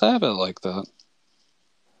girls have it like that.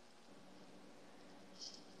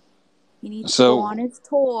 He needs to go on his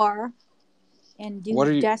tour and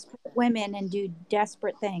do desperate women and do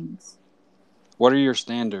desperate things. What are your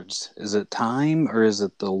standards? Is it time or is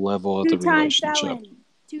it the level of the relationship?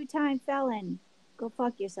 Two-time felon. Go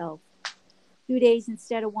fuck yourself. 2 days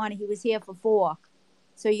instead of 1. He was here for 4.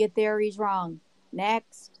 So your theory's wrong.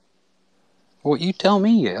 Next. Well, you tell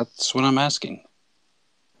me. That's what I'm asking.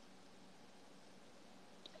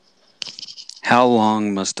 How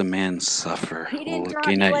long must a man suffer he didn't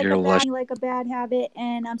looking at your life? Like a bad habit,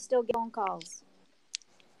 and I'm still getting phone calls.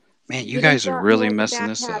 Man, you guys are really messing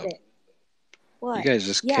this up. What? You guys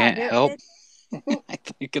just can't help. I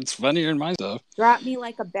think it's funnier than my stuff. Drop me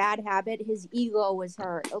like a bad habit. His ego was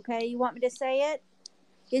hurt. Okay, you want me to say it?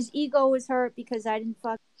 His ego was hurt because I didn't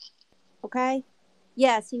fuck. Okay?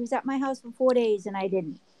 Yes, he was at my house for 4 days and I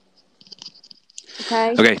didn't.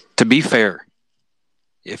 Okay? Okay, to be fair,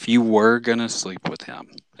 if you were going to sleep with him,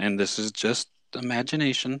 and this is just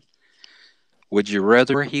imagination, would you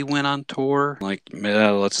rather he went on tour, like,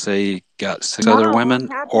 let's say he got 6 other women,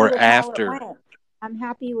 or after? I'm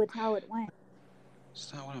happy with how it went.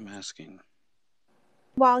 That's not what I'm asking.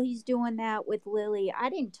 While he's doing that with Lily, I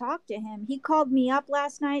didn't talk to him. He called me up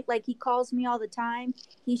last night like he calls me all the time.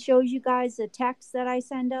 He shows you guys the texts that I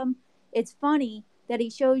send him. It's funny that he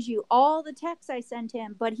shows you all the texts I sent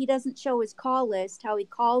him, but he doesn't show his call list, how he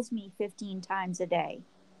calls me 15 times a day.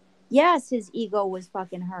 Yes, his ego was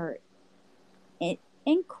fucking hurt.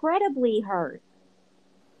 Incredibly hurt.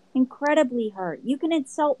 Incredibly hurt. You can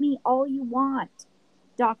insult me all you want,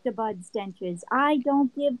 Dr. Bud Stenches. I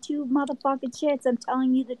don't give 2 motherfucking shits. I'm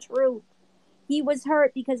telling you the truth. He was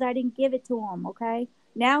hurt because I didn't give it to him, okay?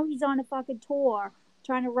 Now he's on a fucking tour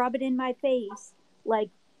trying to rub it in my face like,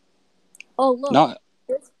 oh, look. No,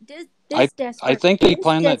 I think he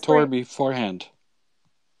planned that tour beforehand.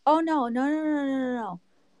 Oh no.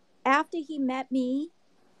 After he met me,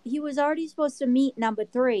 he was already supposed to meet number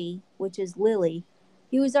 3, which is Lily.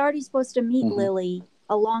 He was already supposed to meet Lily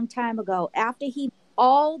a long time ago. After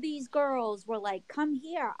all these girls were like, "Come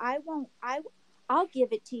here. I'll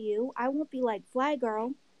give it to you. I won't be like Fly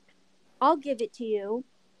Girl. I'll give it to you."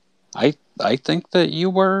 I think that you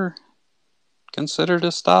were considered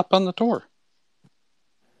a stop on the tour.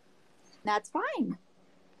 That's fine.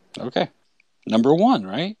 Okay. Number 1,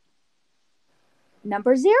 right?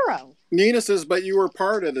 Number 0. Nina says, but you were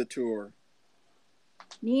part of the tour.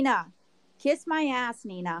 Nina, kiss my ass,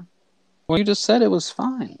 Nina. Well, you just said it was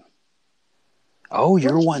fine. Oh,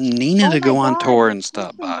 you're wanting Nina to go on tour and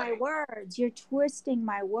stop by. My words. You're twisting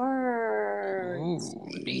my words. Oh,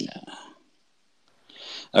 Nina.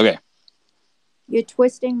 Okay. You're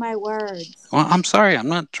twisting my words. Well, I'm sorry. I'm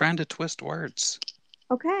not trying to twist words.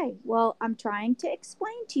 Okay. Well, I'm trying to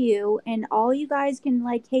explain to you, and all you guys can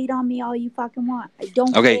like hate on me all you fucking want. I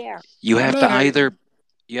don't care. You have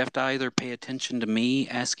to either pay attention to me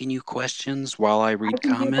asking you questions while I read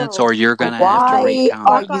comments, or you're gonna have to read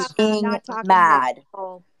comments. Why are you being mad?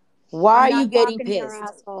 Why are you getting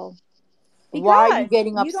pissed? Why are you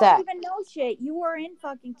getting upset? You don't even know shit. You were in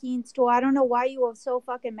fucking Keen's store. I don't know why you were so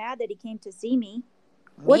fucking mad that he came to see me.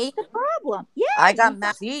 What's the problem? Yeah. I got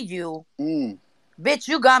mad to see you. Bitch,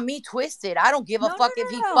 you got me twisted. I don't give a fuck if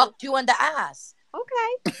he fucked you in the ass.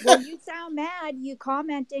 Okay. Well, you sound mad. You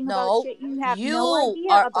commenting about shit you have no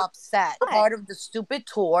idea are about. upset. Part of the stupid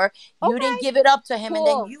tour. You didn't give it up to him, and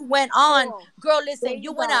then you went on. Girl, listen,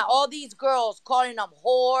 you went at all these girls, calling them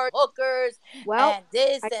whores, hookers, and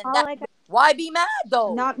this and that. Why be mad,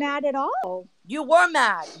 though? Not mad at all. You were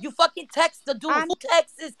mad. You fucking text the dude. Who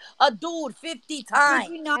texts a dude 50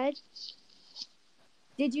 times?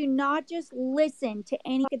 Did you not just listen to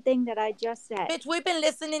anything that I just said? Bitch, we've been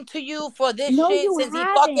listening to you for this shit since he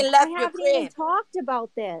fucking left your crib. I haven't even talked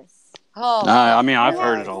about this. Oh, I mean, I've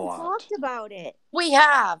heard it a lot. Talked about it. We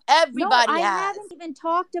have. Everybody has. I haven't even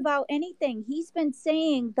talked about anything. He's been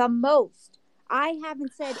saying the most. I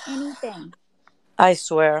haven't said anything. I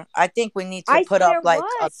swear. I think we need to put up like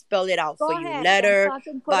spell it out for you. Letter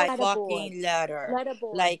by fucking letter.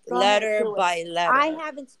 Like letter by letter. I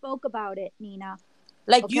haven't spoke about it, Nina.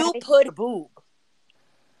 Like you put a boob.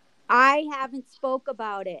 I haven't spoke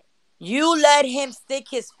about it. You let him stick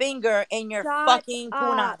his finger in your fucking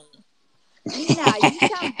punani. Nina, you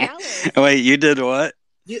sound jealous. Wait, you did what?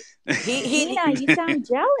 Nina, you sound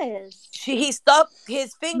jealous. He stuck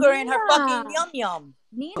his finger in her fucking yum.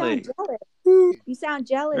 Nina, I'm jealous. You sound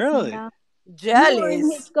jealous, really? Nina. Jealous. You were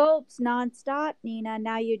in his scopes nonstop, Nina.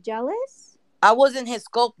 Now you're jealous? I was in his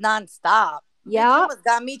scope nonstop. Yeah. You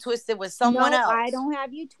got me twisted with someone else. I don't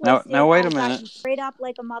have you twisted. Now wait a minute. Straight up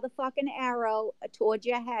like a motherfucking arrow towards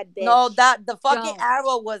your head, bitch. No, the fucking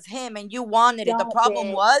arrow was him, and you wanted it. The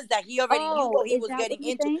problem was that he already knew what he was getting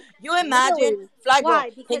into. You imagine, Fly Girl,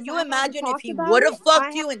 can you imagine if he would have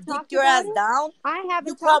fucked you and dicked your ass down? I haven't.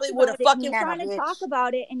 You probably would have fucking been trying to talk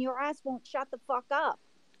about it, and your ass won't shut the fuck up.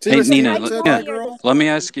 Hey, Nina, let me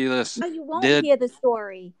ask you this. No, you won't hear the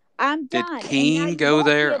story. I'm done. Did Keen go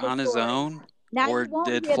there on his own? Or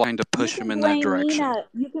did Flying to push him in that direction? Nina.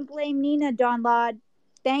 You can blame Nina, Donlod.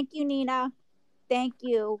 Thank you, Nina. Thank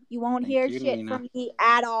you. You won't hear shit Nina. From me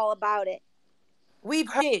at all about it. We've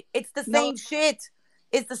heard it. It's the same shit.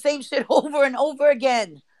 It's the same shit over and over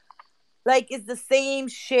again. Like, it's the same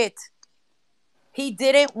shit. He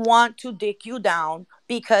didn't want to dick you down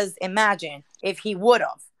because imagine if he would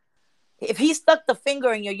have. If he stuck the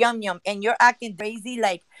finger in your yum and you're acting crazy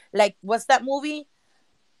like what's that movie?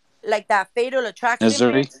 Like that Fatal Attraction.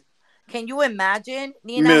 Misery. Can you imagine?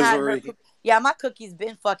 Nina had her my cookie's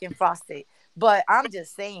been fucking frosted. But I'm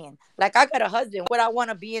just saying, like, I got a husband. Would I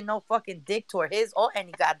want to be in no fucking dick toward his or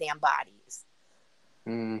any goddamn bodies?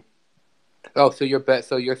 Oh, so you're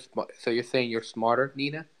saying you're smarter,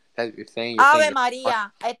 Nina? That you're saying? Ave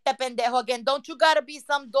Maria, este pendejo again. Don't you gotta be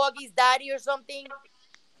some doggy's daddy or something?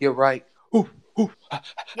 You're right. Oof, oof.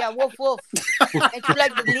 Yeah, woof woof. Ain't you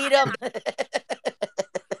like the leader of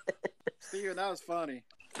Steven, that was funny.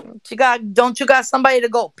 Don't you got somebody to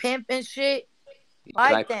go pimp and shit?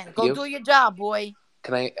 Right then, go do your job, boy.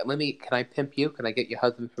 Can I pimp you? Can I get your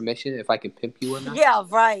husband's permission if I can pimp you or not? Yeah,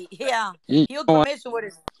 right. Yeah. He'll permission with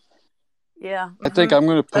his. Yeah. I think I'm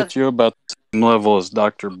going to put you about the same level as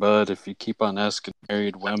Dr. Bud if you keep on asking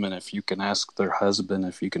married women if you can ask their husband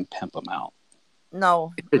if you can pimp them out.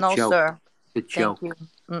 No, sir. It's a joke.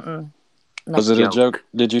 No. Was it a joke?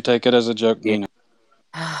 Did you take it as a joke, Nina?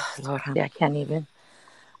 Lord, I can't even.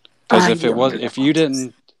 Because if you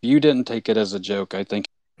didn't take it as a joke, I think.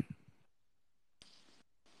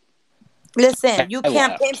 Listen, you I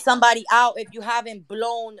can't pimp laughed. somebody out if you haven't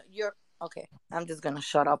blown your. Okay, I'm just gonna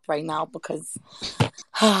shut up right now because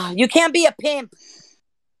you can't be a pimp,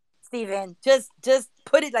 Steven. Just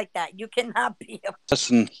put it like that. You cannot be a.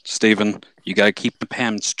 Listen, Steven, you gotta keep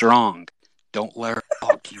Pam strong. Don't let her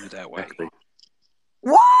talk to you that way. Exactly.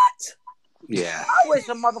 What? Yeah. I wish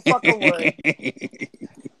a motherfucker would.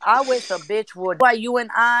 I wish a bitch would. Why you and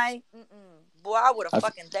I? Boy, I would have I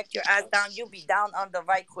fucking decked your ass down. You'd be down under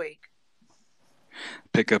right quick.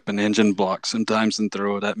 pick up an engine block sometimes and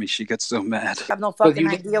throw it at me. She gets so mad. I have no Because fucking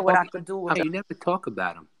idea what I could do with it. you never talk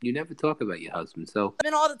about him. You never talk about your husband. So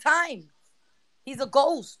All the time. He's a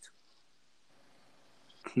ghost.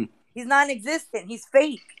 He's non-existent. He's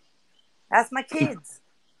fake. That's my kids.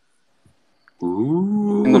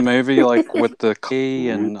 In the movie, like with the key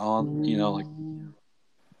and all, like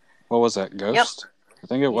what was that? Ghost? I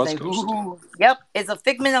think it He's was like, Ghost. ooh. Yep, it's a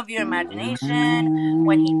figment of your imagination.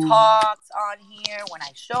 When he talks on here, when I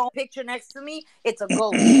show a picture next to me, it's a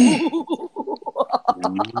ghost.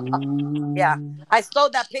 Yeah, I stole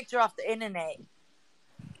that picture off the internet,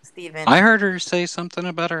 Steven. I heard her say something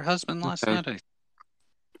about her husband last night.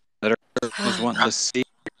 That her was wanting to see.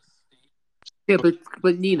 yeah,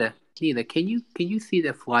 but Nina, can you see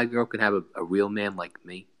that Fly Girl can have a real man like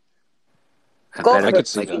me? Go I for could it,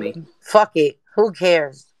 see that. Steven. Fuck it. Who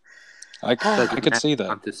cares? I could see that.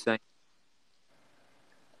 I'm just saying.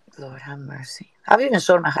 Lord have mercy. I've even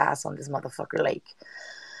shown my ass on this motherfucker, like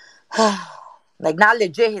not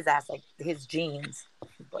legit his ass, like his jeans.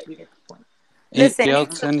 But you get the point. Listen, Anybody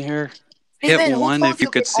else in here? Steven, Hit who one told if you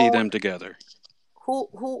you could can see own? them together.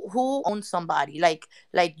 Who owns somebody? Like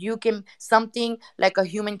you can something like a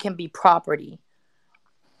human can be property.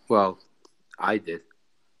 Well, I did.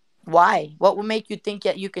 Why? What would make you think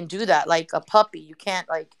that you can do that? Like a puppy, you can't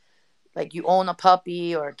like you own a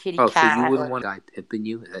puppy or a kitty cat. So you wouldn't want a guy pimping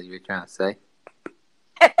you? Is that what you're trying to say?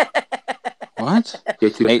 What?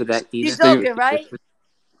 You're too for that, Nina? You're joking, right?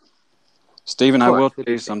 Steven, I What? will tell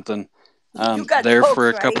you something. You got There jokes, for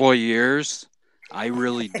a right? couple of years, I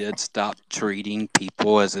really did stop treating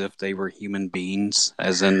people as if they were human beings,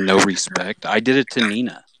 as in no respect. I did it to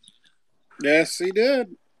Nina. Yes, he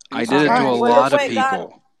did. I did it to a Well, lot look of what it got him.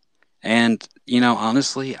 people. And,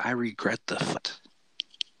 honestly, I regret the foot.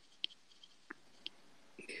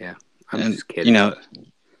 Yeah, I'm just kidding.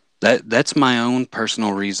 That's my own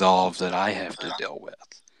personal resolve that I have to deal with.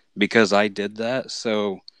 Because I did that,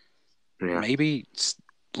 so maybe,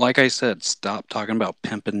 like I said, stop talking about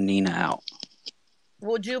pimping Nina out.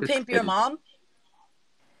 Would you pimp your mom?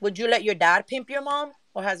 Would you let your dad pimp your mom?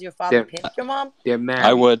 Or has your father pimped your mom? They're married.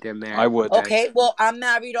 I would. They're married. I would. Okay, well, I'm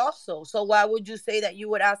married also. So why would you say that you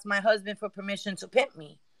would ask my husband for permission to pimp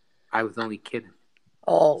me? I was only kidding.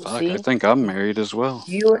 Oh, Fuck, see? I think I'm married as well.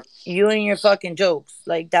 You and your fucking jokes.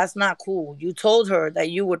 Like, that's not cool. You told her that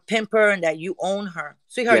you would pimp her and that you own her.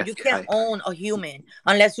 Sweetheart, Yes, you can't own a human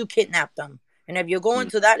unless you kidnap them. And if you're going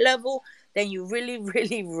to that level, then you really,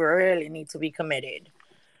 really, really need to be committed.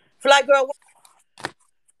 Fly girl.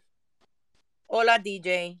 Hola,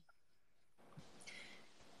 DJ.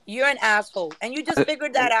 You're an asshole. And you just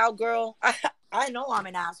figured that out, girl. I know I'm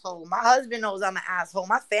an asshole. My husband knows I'm an asshole.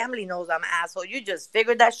 My family knows I'm an asshole. You just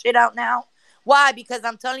figured that shit out now? Why? Because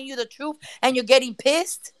I'm telling you the truth and you're getting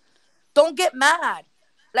pissed? Don't get mad.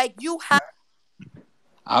 Like, you have...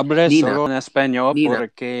 Hablé Nina. solo en español Nina.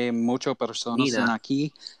 porque muchas personas Nina.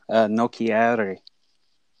 aquí no quieren.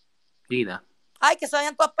 Nina. Ay, que se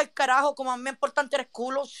vayan todas para el carajo. Como a mí me importante eres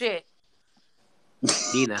culo, shit.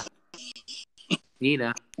 Nina.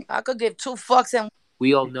 Nina. I could give two fucks and...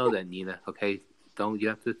 We all know that, Nina, okay? You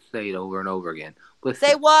have to say it over and over again. Listen,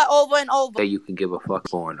 say what over and over? that you can give a fuck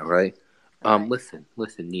for, all right? Listen,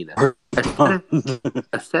 Nina.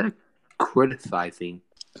 Instead of criticizing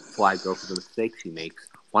Fly Girl for the mistakes she makes,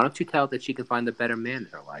 why don't you tell her that she can find a better man in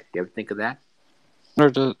her life? You ever think of that?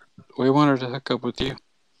 We want her to hook up with you.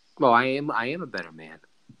 Well, I am a better man.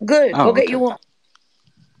 Good. Go get you one.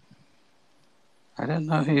 I didn't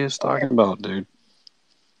know who he was talking about, dude.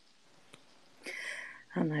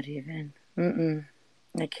 I'm not even.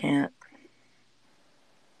 I can't.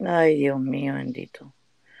 Ay, Dios mío, bendito.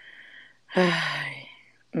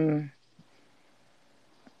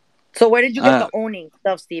 So where did you get the owning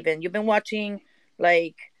stuff, Steven? You've been watching,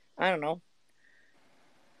 like, I don't know,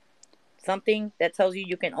 something that tells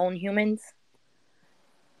you can own humans?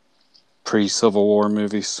 Pre-Civil War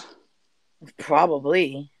movies.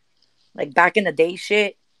 Probably. Like back in the day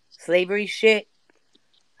shit. Slavery shit.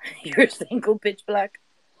 You're single, pitch black.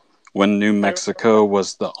 When New Mexico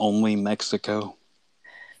was the only Mexico.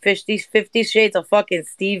 50 Shades of fucking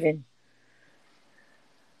Steven.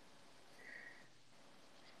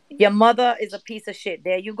 Your mother is a piece of shit.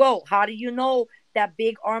 There you go. How do you know that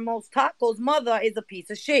Big Armos Taco's mother is a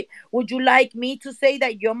piece of shit? Would you like me to say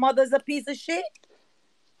that your mother's a piece of shit?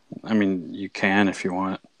 I mean, you can if you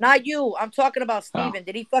want. Not you. I'm talking about Oh. Steven.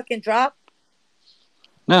 Did he fucking drop?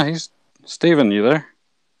 No, he's Steven, you there?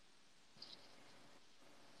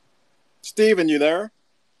 Steven, you there?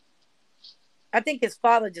 I think his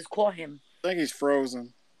father just called him. I think he's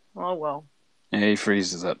frozen. Oh, well. Yeah, he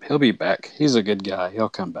freezes up. He'll be back. He's a good guy. He'll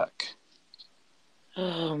come back.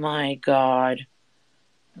 Oh, my God.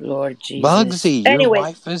 Lord Jesus. Bugsy, your Anyway,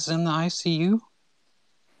 wife is in the ICU?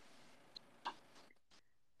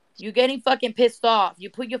 you're getting fucking pissed off. You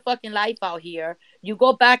put your fucking life out here. You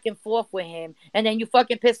go back and forth with him. And then you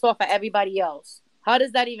fucking pissed off at everybody else. How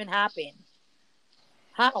does that even happen?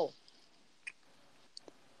 How?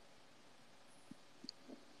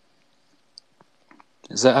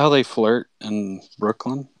 Is that how they flirt in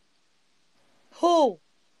Brooklyn? Who?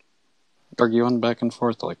 Arguing back and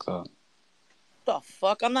forth like that. The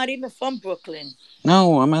fuck? I'm not even from Brooklyn.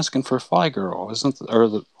 No, I'm asking for Fly Girl.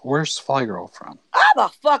 Where's Fly Girl from? How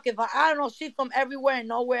the fuck if I don't know, she's from everywhere and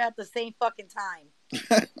nowhere at the same fucking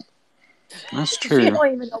time. That's She true.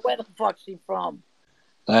 don't even know where the fuck she's from.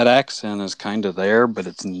 That accent is kind of there, but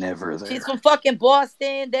it's never there. She's from fucking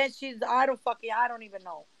Boston. Then I don't even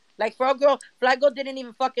know. Like, for a girl, Fly Girl didn't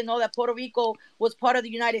even fucking know that Puerto Rico was part of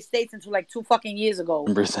the United States until like 2 fucking years ago.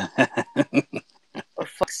 Remember that? For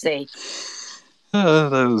fuck's sake.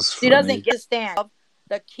 That was funny. She doesn't understand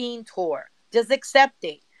the Keen tour. Just accept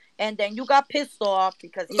it. And then you got pissed off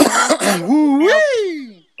because he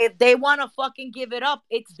if they want to fucking give it up,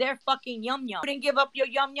 it's their fucking yum yum. You didn't give up your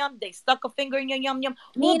yum yum. They stuck a finger in your yum yum.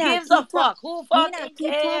 Who gives a fuck? Who fucking cares?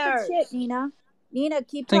 Keep talking shit, Nina. Nina,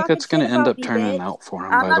 keep I think talking that's going shit to end about up me, turning bitch. out for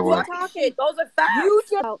him, I'm by the way. not talking shit. Those are facts. You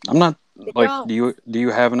just I'm not, like, don't. do you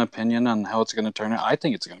have an opinion on how it's going to turn out? I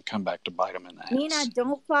think it's going to come back to bite him in the ass. Nina,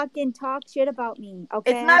 don't fucking talk shit about me,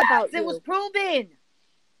 okay? It's not about facts. It was proven.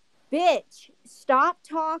 Bitch, stop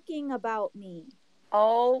talking about me.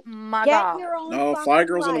 Oh my Get God. your own No, fucking Fly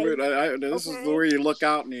Girl's in the life, mood. This is the way you look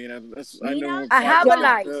out, Nina. I Nina, know I have a Girl's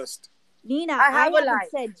life. pissed. Nina, I I have a haven't life.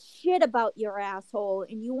 said shit about your asshole,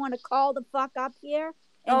 and you want to call the fuck up here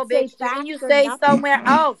and Oh, say bitch, facts didn't you or say nothing? somewhere?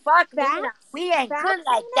 Oh, fuck, Facts? Nina. We ain't Facts, good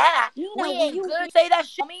like Nina? that. Nina, We will ain't you good. Say that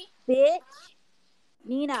shit, me. Bitch.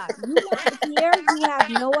 Nina, you want to hear? You have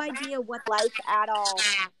no idea what life at all.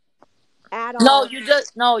 At No, all. you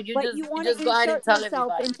just But you want just to go ahead and insert tell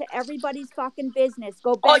yourself everybody. into everybody's fucking business.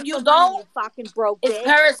 Go Oh, beg you for money, don't? you fucking broke It's bitch.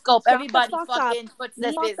 Periscope. Shut Everybody the fuck up. fucking puts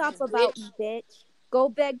this Fuck up business, about bitch. me, bitch. Go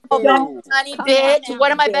beg Oh, for beg money. money, Come at bitch. me,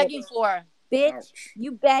 What am I bitch. begging for? Bitch, Ouch.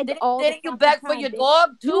 you beg all the Didn't you fucking beg for time, your bitch. dog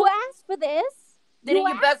too? You asked for this. Didn't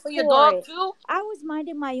you beg asked for your dog it. too? I was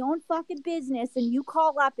minding my own fucking business, and you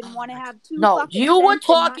call up and want to have two No, fucking you were cents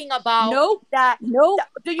in my- talking about Nope. that. Nope.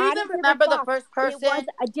 Do you I even don't give a remember the fuck. first It was. person?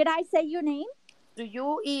 Did I say your name? Do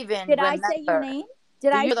you even Did I remember? say your name?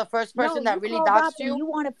 Did Do I? you the first person No, that you really called up doxed and you? you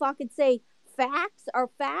want to fucking say facts are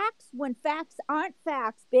facts when facts aren't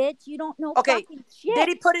facts, bitch. You don't know Okay. fucking shit. Did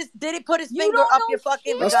he put his You finger don't up know your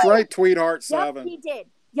fucking shit. That's vagina? right, Tweetheart Yup, 7. he did.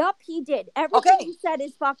 Yup, he did. Everything Okay. you said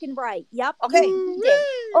is fucking right. Yup, Okay. he did.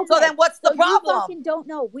 Okay. So then what's the So you problem? fucking don't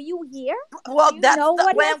know. Were you here? Well, Do you that's know the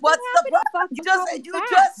what when. has been What's the happening? problem? Fucking You just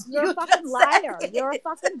facts. You're a you fucking just said liar. it. You're a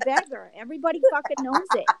fucking beggar. Everybody fucking knows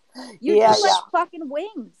it. You're Yeah, just like yeah. fucking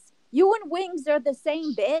Wings. You and Wings are the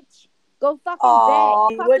same, bitch. Go fucking Oh,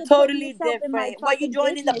 beg. we're Fucking put totally yourself in my different. What, you fucking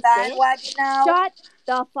joining the business, bandwagon bitch. now? Shut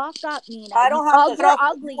the fuck up, Nina. I don't have to You're shut up.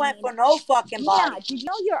 ugly, You ain't Nina. for no fucking Nina, body. did you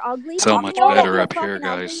know you're ugly? So I'm Did much you know that better you're up here, fucking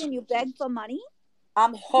ugly guys. and you beg for money?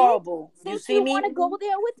 I'm horrible. You Think see you me? want to go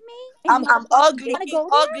there with me? And I'm you wanna ugly. wanna go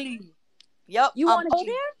there? Ugly. Yep. You I'm want to go ugly.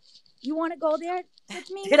 there? You want to go there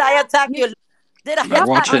with me? Did I Nina? attack your? Did I Yep,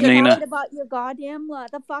 Watch attack it, I'm your? Nina. worried about your goddamn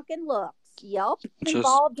the fucking looks. Yep, Just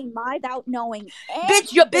involved in my without knowing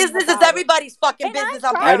Bitch, your anything business is about it. everybody's fucking And business I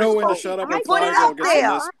on tried I know when to Periscope. shut up I when Put it Fly Girl out gets there.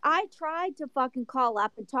 in this. I tried to fucking call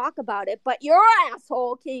up and talk about it, but your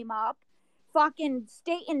asshole came up, fucking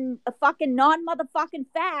stating a fucking non-motherfucking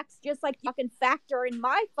facts, just like you fucking factor in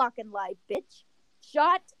my fucking life, bitch.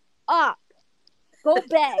 Shut up. Go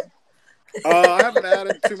beg. I haven't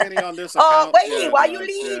added too many on this account. Oh, wait. yet, Why you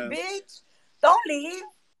leave, Jen. bitch? Don't leave.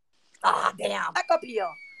 Ah, damn. Back up here.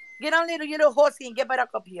 Get on your little horsey and get back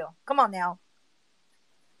up here. Come on now.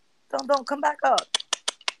 Don't come back up.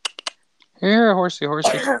 here, horsey.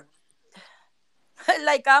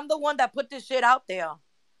 Like I'm the one that put this shit out there.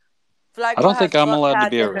 I don't think I'm allowed to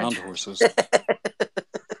be around horses.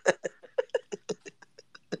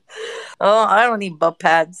 Oh, I don't need butt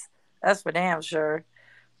pads. That's for damn sure.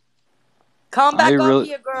 Come back up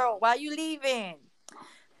here, girl. Why you leaving?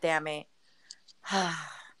 Damn it.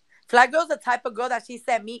 Fly Girl's the type of girl that she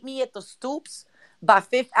said, meet me at the Stoops by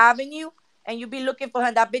Fifth Avenue, and you be looking for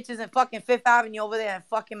her. That bitch is in fucking Fifth Avenue over there in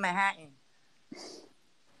fucking Manhattan.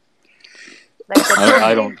 Like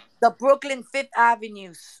I don't the Brooklyn Fifth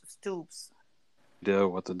Avenue Stoops. know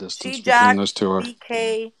what the distance She between jacked those two are.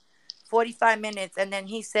 BK 45 minutes, and then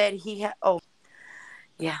he said he had. Oh,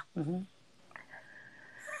 yeah. Mm-hmm.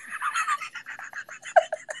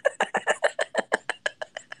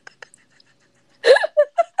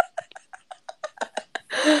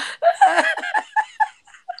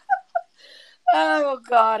 Oh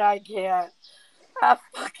God, I can't. I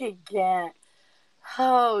fucking can't.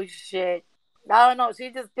 Oh shit. I don't know.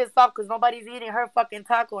 She just pissed off because nobody's eating her fucking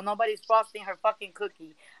taco. Nobody's frosting her fucking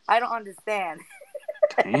cookie. I don't understand.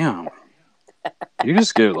 Damn. You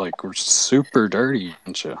just get like super dirty,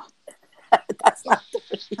 don't you? That's not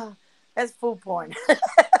dirty. That's food porn.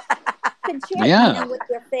 And shit, Yeah. with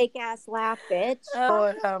your fake ass laugh, bitch.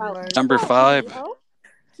 Lord have mercy. Number 5.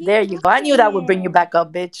 There you go. I knew that would bring you back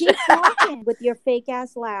up, bitch. Keep talking with your fake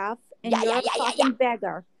ass laugh, and Yeah, you're yeah, a yeah, fucking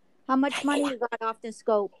beggar. How much money you got off the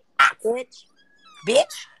scope, bitch?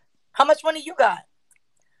 Bitch? How much money you got?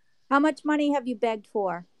 How much money have you begged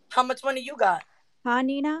for? How much money you got? Huh,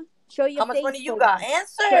 Nina? Show your How much face. money you for got? me.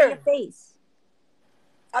 Answer. Show your face.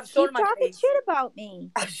 I've shown Keep my talking face. shit about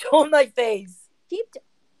me. I've shown my face.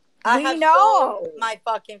 I we have know. shown my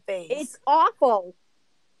fucking face. It's awful.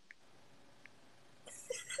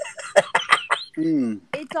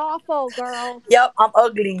 It's awful, girl. Yep, I'm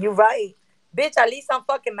ugly. You're right. Bitch, at least I'm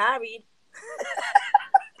fucking married.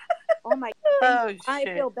 Oh my God. I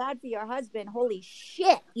feel bad for your husband. Holy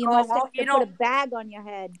shit. You must have to put a bag on your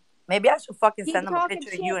head. Maybe I should fucking Keep send him a talking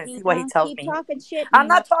picture shit, of you and Nina. see what he tells Keep me. talking shit, I'm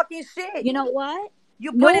Nina. not talking shit. You know what?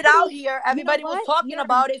 You put it out here. Everybody was talking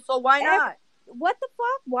about it, so why not? What the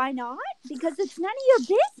fuck? Why not? Because it's none of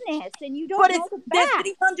your business, and you don't know the There's facts.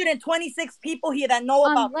 326 people here that know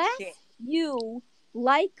about this shit. You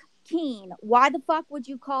like Keen. Why the fuck would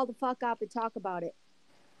you call the fuck up and talk about it?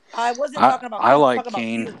 I wasn't talking about. I like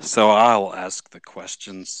Keen, so I'll ask the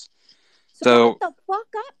questions. So what the fuck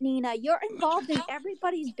up, Nina? You're involved in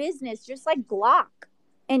everybody's business, just like Glock,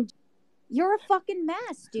 and you're a fucking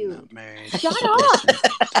mess, dude. Shut up.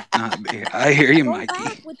 I hear you, Go Mikey.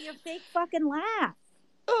 back with your fake fucking laugh.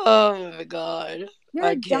 Oh my God. You're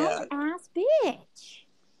a dumb ass bitch.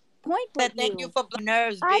 Point with Thank you for the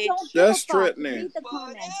nerves, bitch. I don't give a fuck. Read the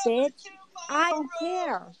comments, bitch. I don't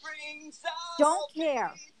care. Don't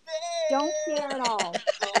care. Don't care at all.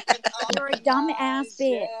 You're a dumb ass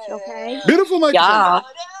bitch, okay? Beautiful, Mikey. Yeah.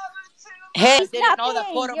 Hey, He's didn't know that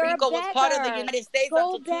nothing. Puerto You're Rico a was part of the beggar. United States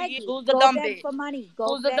Go until 2 beg. years. Who's the Go dumb beg bitch? for money. Go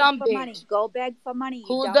Who's the beg dumb for bitch? money. Go beg for money.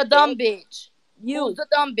 Who's the dumb bitch? You. Who's the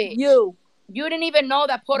dumb bitch? You didn't even know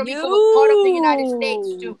that Puerto Rico was part of the United States,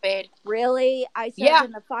 stupid. Really? I served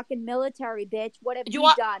in the fucking military, bitch. What have you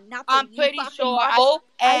done? Nothing. I'm pretty sure I hope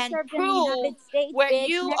and served in the United States, where bitch,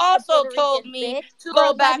 you next also to Puerto told Ricans, me bitch, to for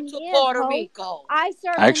go back 11 to years, Puerto ho. Rico. I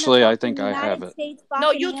served Actually, in the I think I have United it. States No,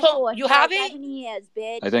 fucking you Air told Force you for have it. 11 years,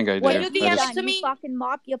 bitch. I think I do. What Can have you you DM done? to me? You fucking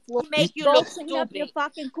mop your floor. Make you Go look clean up your stupid.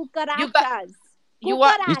 fucking cucarachas. You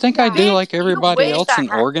what? You think I do Bitch, like everybody you wish else I and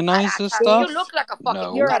had organize this cucarachas. stuff? You look like a fucking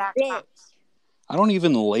No. You're a cucaracha. bitch. I don't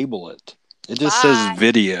even label it. It just says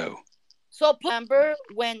video. So remember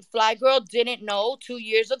when Fly Girl didn't know 2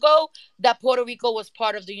 years ago that Puerto Rico was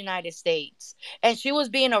part of the United States, and she was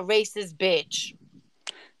being a racist bitch.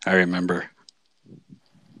 I remember.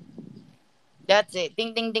 That's it.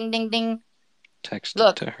 Ding, ding, ding, ding, ding. Text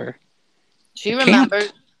Look, it to her. She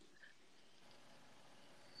remembered.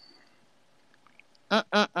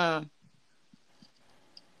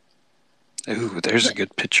 Ooh, there's a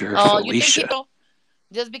good picture of Alicia.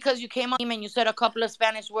 Just because you came on and you said a couple of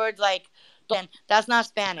Spanish words like, that's not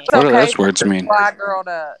Spanish. What do those words mean? Fly girl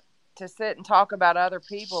to sit and talk about other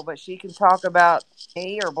people, but she can talk about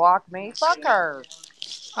me or block me. Fuck her.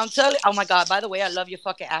 I'm telling. Oh my God! By the way, I love your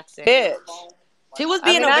fucking accent. Bitch. She was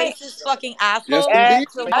being a racist fucking asshole. Yes,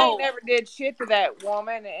 indeed. I ain't never did shit to that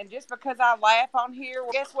woman, and just because I laugh on here,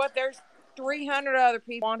 well, guess what? There's 300 other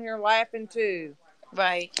people on here laughing too.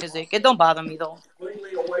 Right. It don't bother me though.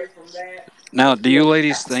 Now, do you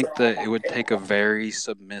ladies think that it would take a very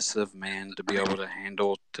submissive man to be able to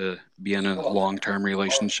handle to be in a long-term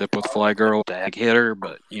relationship with Fly Girl? Dag hit her,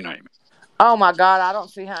 but you know what I mean. Oh my God, I don't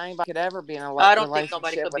see how anybody could ever be in a relationship I don't think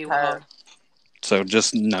nobody could be with her. So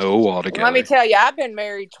just no altogether. Let me tell you, I've been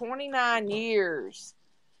married 29 years,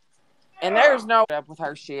 and there's no up with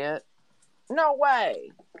her shit. No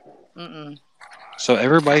way. Mm-mm. So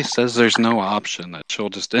everybody says there's no option that she'll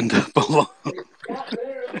just end up alone.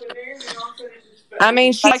 I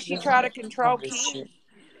mean, she tried to control Keith.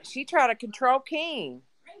 she tried to control King.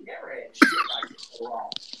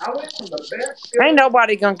 Ain't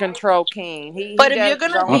nobody gonna control King. He But if does you're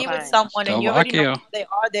his gonna own be with thing. someone and you already know Slovakia. who they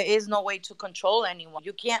are, there is no way to control anyone.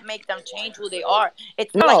 You can't make them change who they are.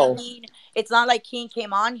 It's not like No. Keen. It's not like Keen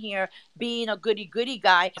came on here being a goody goody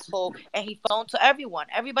guy, asshole, and he phoned to everyone.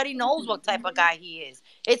 Everybody knows what type of guy he is.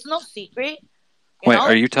 It's no secret, you Wait, know.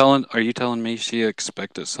 are you telling me she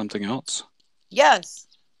expected something else? Yes.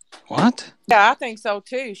 What? Yeah, I think so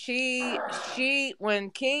too. She when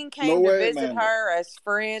King No came to way, visit Amanda. her as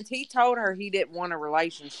friends, he told her he didn't want a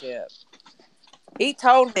relationship. He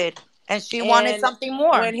told her, And she wanted and something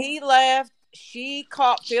more. when he left, she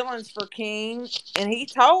caught feelings for King, and he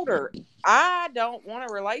told her, "I don't want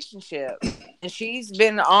a relationship." And she's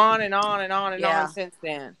been on and on and on and on Yeah. since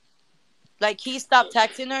then. Like he stopped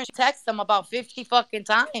texting her. She texted him about 50 fucking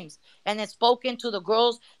times and then spoken to the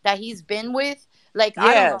girls that he's been with. Like, I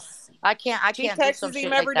don't know. Yes, I she can't do some texts him shit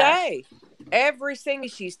like every that. day. Every single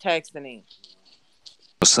she's texting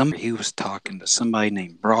him. He was talking to somebody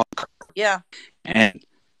named Brock, Yeah. and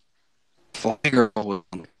Fly Girl was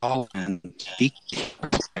on the call, and he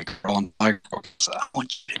Fly Girl and Fly Girl said, "I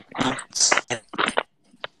want you to come and sit."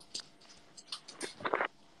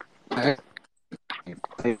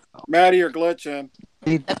 Maddie, you're glitching.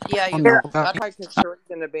 Yeah, you Yeah, are. I take his strength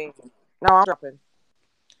in the bean. No, I'm dropping.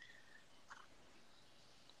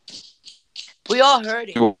 We all heard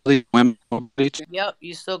it. Women, Yep,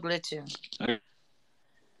 you still glitching.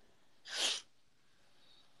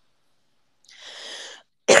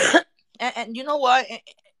 And you know what?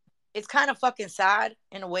 It's kind of fucking sad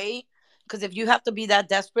in a way. Because if you have to be that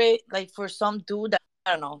desperate, like for some dude that,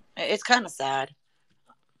 I don't know, it's kind of sad.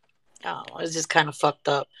 I don't know, it's just kind of fucked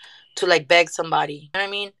up to like beg somebody. You know what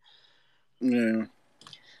I mean? Yeah.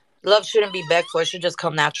 Love shouldn't be begged for. It should just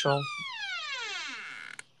come natural.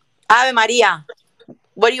 Ave Maria.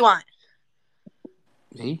 What do you want?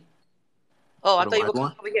 Me? Oh, I What thought do you I were coming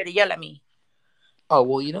want? over here to yell at me. Oh,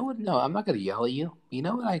 well, you know what? No, I'm not gonna yell at you. You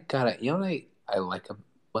know what I gotta? You know what I like?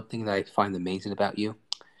 One thing that I find amazing about you.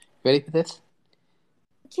 Ready for this?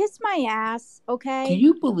 Kiss my ass, Do okay?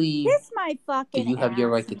 you believe Kiss my that fucking you have your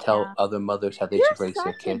right ass, to man. tell other mothers how they You're should raise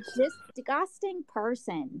their such a kids? disgusting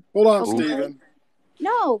person. Hold on, Okay? Steven.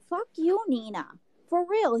 No, fuck you, Nina. For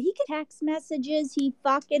real. He can text messages he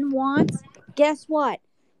fucking wants. Guess what?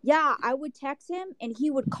 Yeah, I would text him and he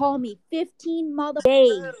would call me 15 mother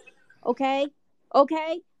days. Okay?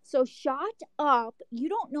 Okay? So shut up. You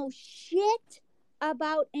don't know shit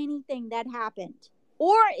about anything that happened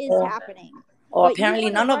or is happening. Oh, But you apparently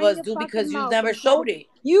want to none of run us your do fucking because you've mouth, never okay? showed it.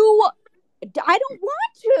 I don't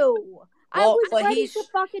want to. I Well, was but ready to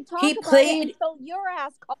fucking he talk about it played. until your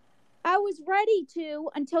ass called. I was ready to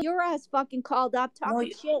until your ass fucking called up No, talking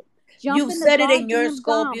shit, you jumping the said it in your goddamn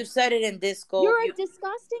scope. gum. You said it in this scope. You're a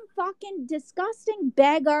disgusting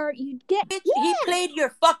beggar. You get Bitch, yes, he played your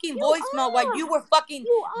fucking you voicemail while you are. were fucking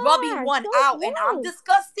You rubbing are one so out, and I'm gross.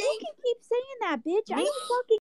 disgusting. You can keep saying that, bitch. I Me? don't fucking